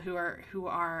people who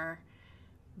are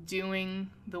doing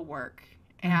the work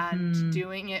and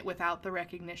doing it without the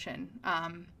recognition,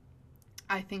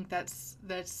 I think that's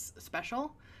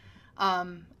special,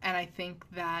 and I think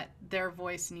that their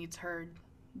voice needs heard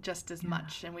just as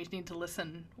much, and we need to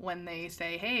listen when they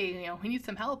say, hey, you know, we need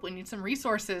some help, we need some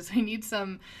resources, we need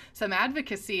some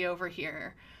advocacy over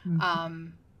here.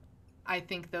 I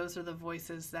think those are the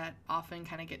voices that often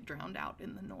kind of get drowned out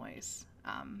in the noise.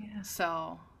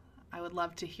 So I would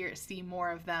love to see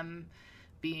more of them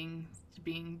being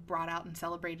brought out and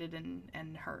celebrated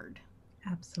and heard.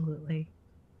 Absolutely.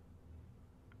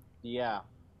 Yeah.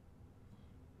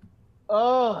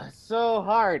 Oh, it's so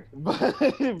hard. But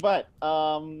if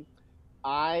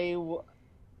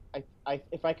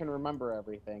I can remember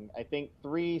everything, I think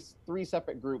three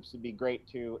separate groups would be great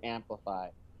to amplify.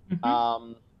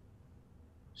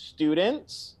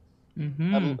 Students,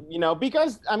 you know,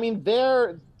 because I mean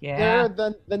they're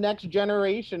the next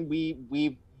generation.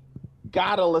 We've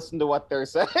got to listen to what they're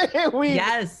saying. They're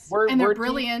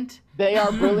brilliant. They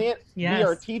are brilliant. We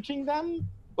are teaching them,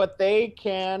 but they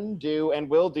can do and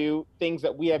will do things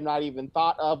that we have not even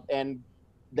thought of, and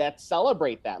let's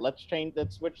celebrate that. Let's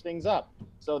switch things up.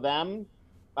 So them,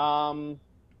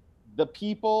 the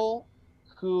people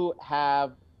who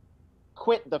have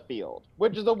quit the field,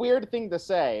 which is a weird thing to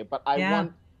say, but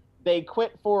they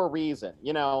quit for a reason.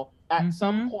 You know, at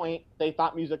some point they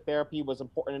thought music therapy was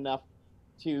important enough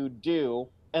to do,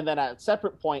 and then at a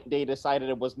separate point they decided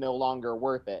it was no longer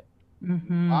worth it.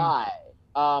 Why?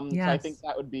 So I think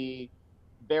that would be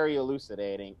very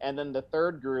elucidating. And then the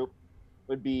third group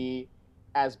would be,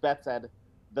 as Beth said,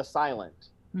 the silent.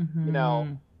 You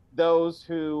know, those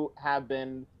who have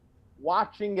been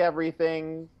watching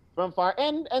everything from far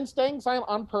and staying silent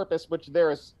on purpose, which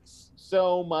there is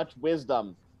so much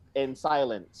wisdom in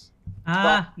silence.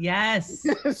 So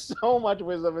much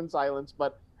wisdom in silence,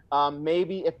 but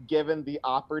maybe if given the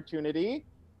opportunity,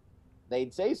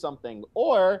 they'd say something.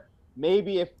 Or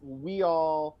maybe if we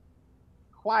all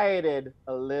quieted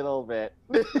a little bit,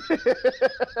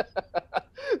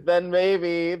 then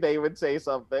maybe they would say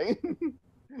something.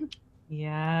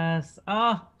 Yes.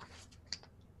 Oh,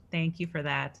 thank you for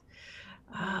that.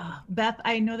 Beth,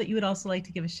 I know that you would also like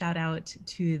to give a shout out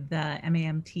to the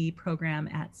MAMT program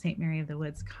at St. Mary of the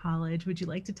Woods College. Would you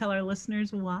like to tell our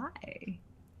listeners why?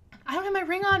 I don't have my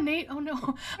ring on, Nate. Oh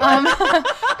no.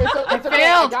 I failed.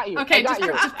 I got you. Okay, just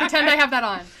pretend I have that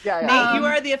on. Nate, you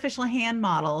are the official hand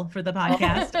model for the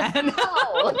podcast.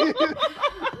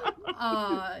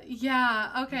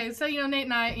 Okay. So, you know, Nate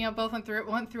and I, both went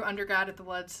through undergrad at the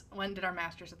Woods, did our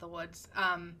master's at the Woods.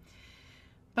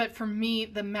 But for me,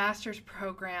 the master's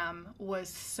program was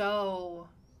so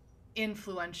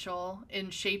influential in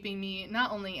shaping me,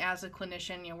 not only as a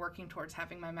clinician, working towards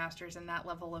having my master's and that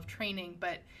level of training,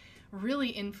 but really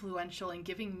influential in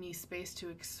giving me space to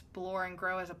explore and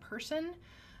grow as a person.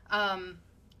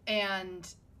 And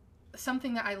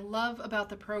something that I love about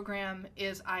the program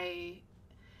is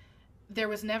there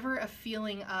was never a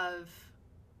feeling of,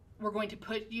 we're going to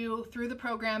put you through the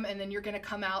program and then you're going to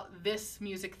come out this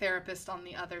music therapist on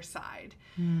the other side.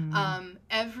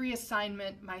 Every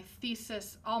assignment, my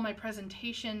thesis, all my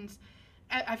presentations,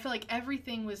 I feel like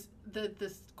everything was,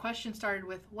 the question started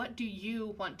with, what do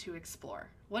you want to explore?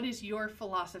 What is your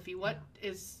philosophy?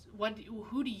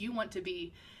 Who do you want to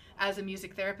be as a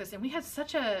music therapist? And we had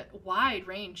such a wide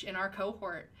range in our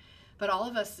cohort, but all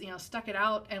of us, stuck it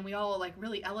out, and we all like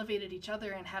really elevated each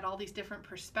other and had all these different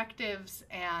perspectives,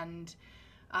 and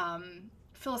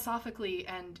philosophically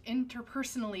and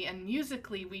interpersonally and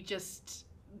musically, we just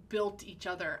built each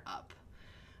other up.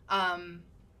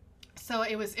 So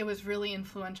it was really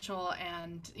influential,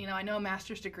 and I know a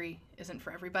master's degree isn't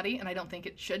for everybody, and I don't think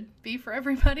it should be for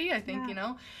everybody. I think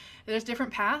there's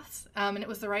different paths, and it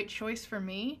was the right choice for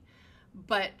me,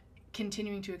 but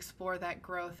continuing to explore that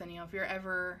growth. And if you're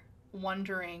ever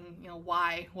wondering,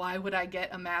 why would I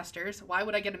get a master's? Why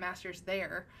would I get a master's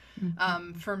there?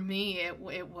 For me, it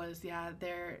was, they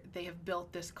have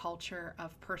built this culture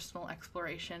of personal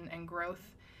exploration and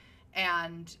growth,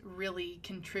 and really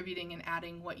contributing and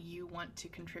adding what you want to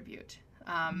contribute.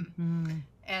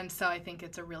 And so I think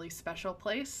it's a really special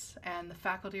place, and the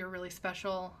faculty are really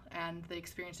special, and the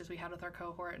experiences we had with our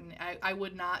cohort. And I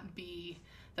would not be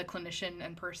the clinician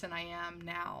and person I am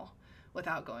now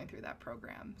without going through that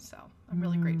program. So I'm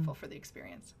really grateful for the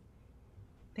experience.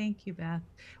 Thank you, Beth.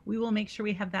 We will make sure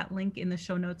we have that link in the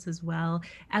show notes as well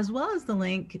as the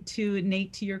link to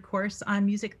Nate, to your course on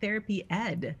music therapy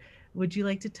ed. Would you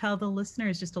like to tell the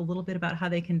listeners just a little bit about how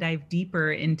they can dive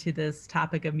deeper into this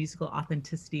topic of musical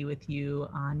authenticity with you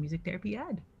on music therapy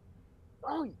ed?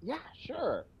 Oh, yeah,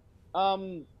 sure.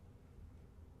 So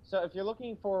if you're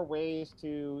looking for ways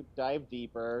to dive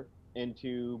deeper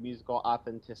into musical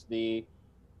authenticity,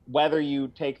 whether you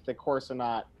take the course or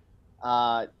not,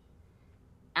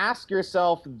 ask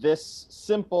yourself this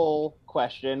simple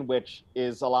question, which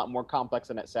is a lot more complex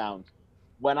than it sounds.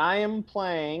 When I am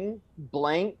playing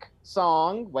blank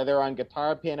song, whether on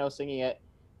guitar, piano, singing it,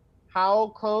 how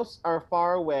close or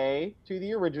far away to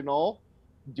the original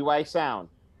do I sound?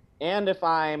 And if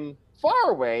I'm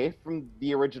far away from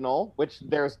the original, which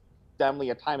there's definitely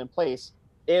a time and place,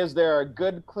 is there a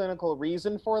good clinical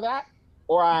reason for that?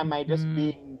 Or am I just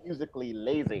being musically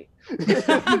lazy?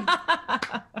 And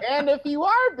if you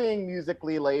are being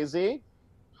musically lazy,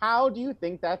 how do you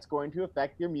think that's going to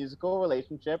affect your musical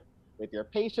relationship with your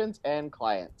patients and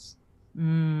clients?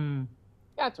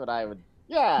 That's what I would,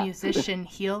 Musician,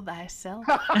 heal thyself.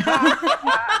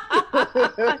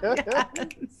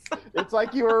 It's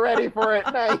like you were ready for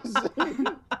it. Nice.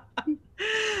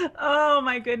 Oh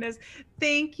my goodness.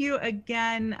 Thank you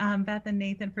again, Beth and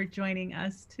Nathan, for joining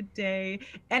us today.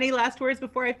 Any last words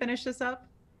before I finish this up?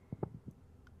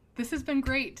 This has been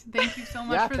great. Thank you so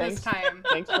much for this time.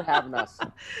 Thanks for having us.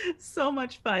 So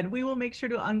much fun. We will make sure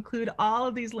to include all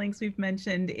of these links we've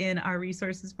mentioned in our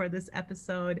resources for this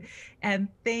episode. And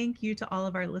thank you to all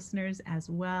of our listeners as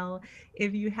well.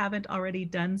 If you haven't already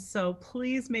done so,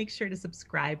 please make sure to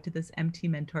subscribe to this MT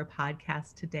Mentor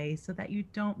podcast today so that you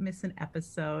don't miss an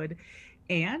episode.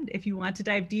 And if you want to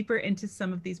dive deeper into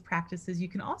some of these practices, you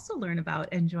can also learn about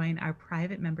and join our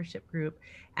private membership group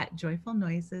at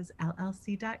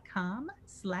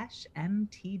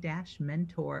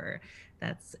joyfulnoisesllc.com/MT-mentor.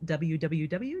 That's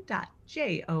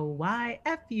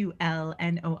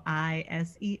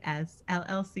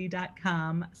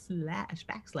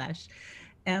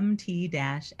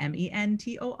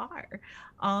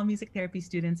All music therapy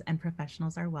students and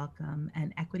professionals are welcome,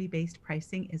 and equity-based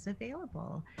pricing is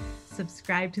available.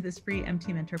 Subscribe to this free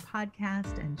MT Mentor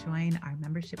podcast and join our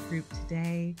membership group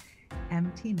today.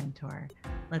 MT Mentor.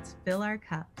 Let's fill our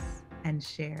cups and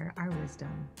share our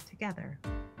wisdom together.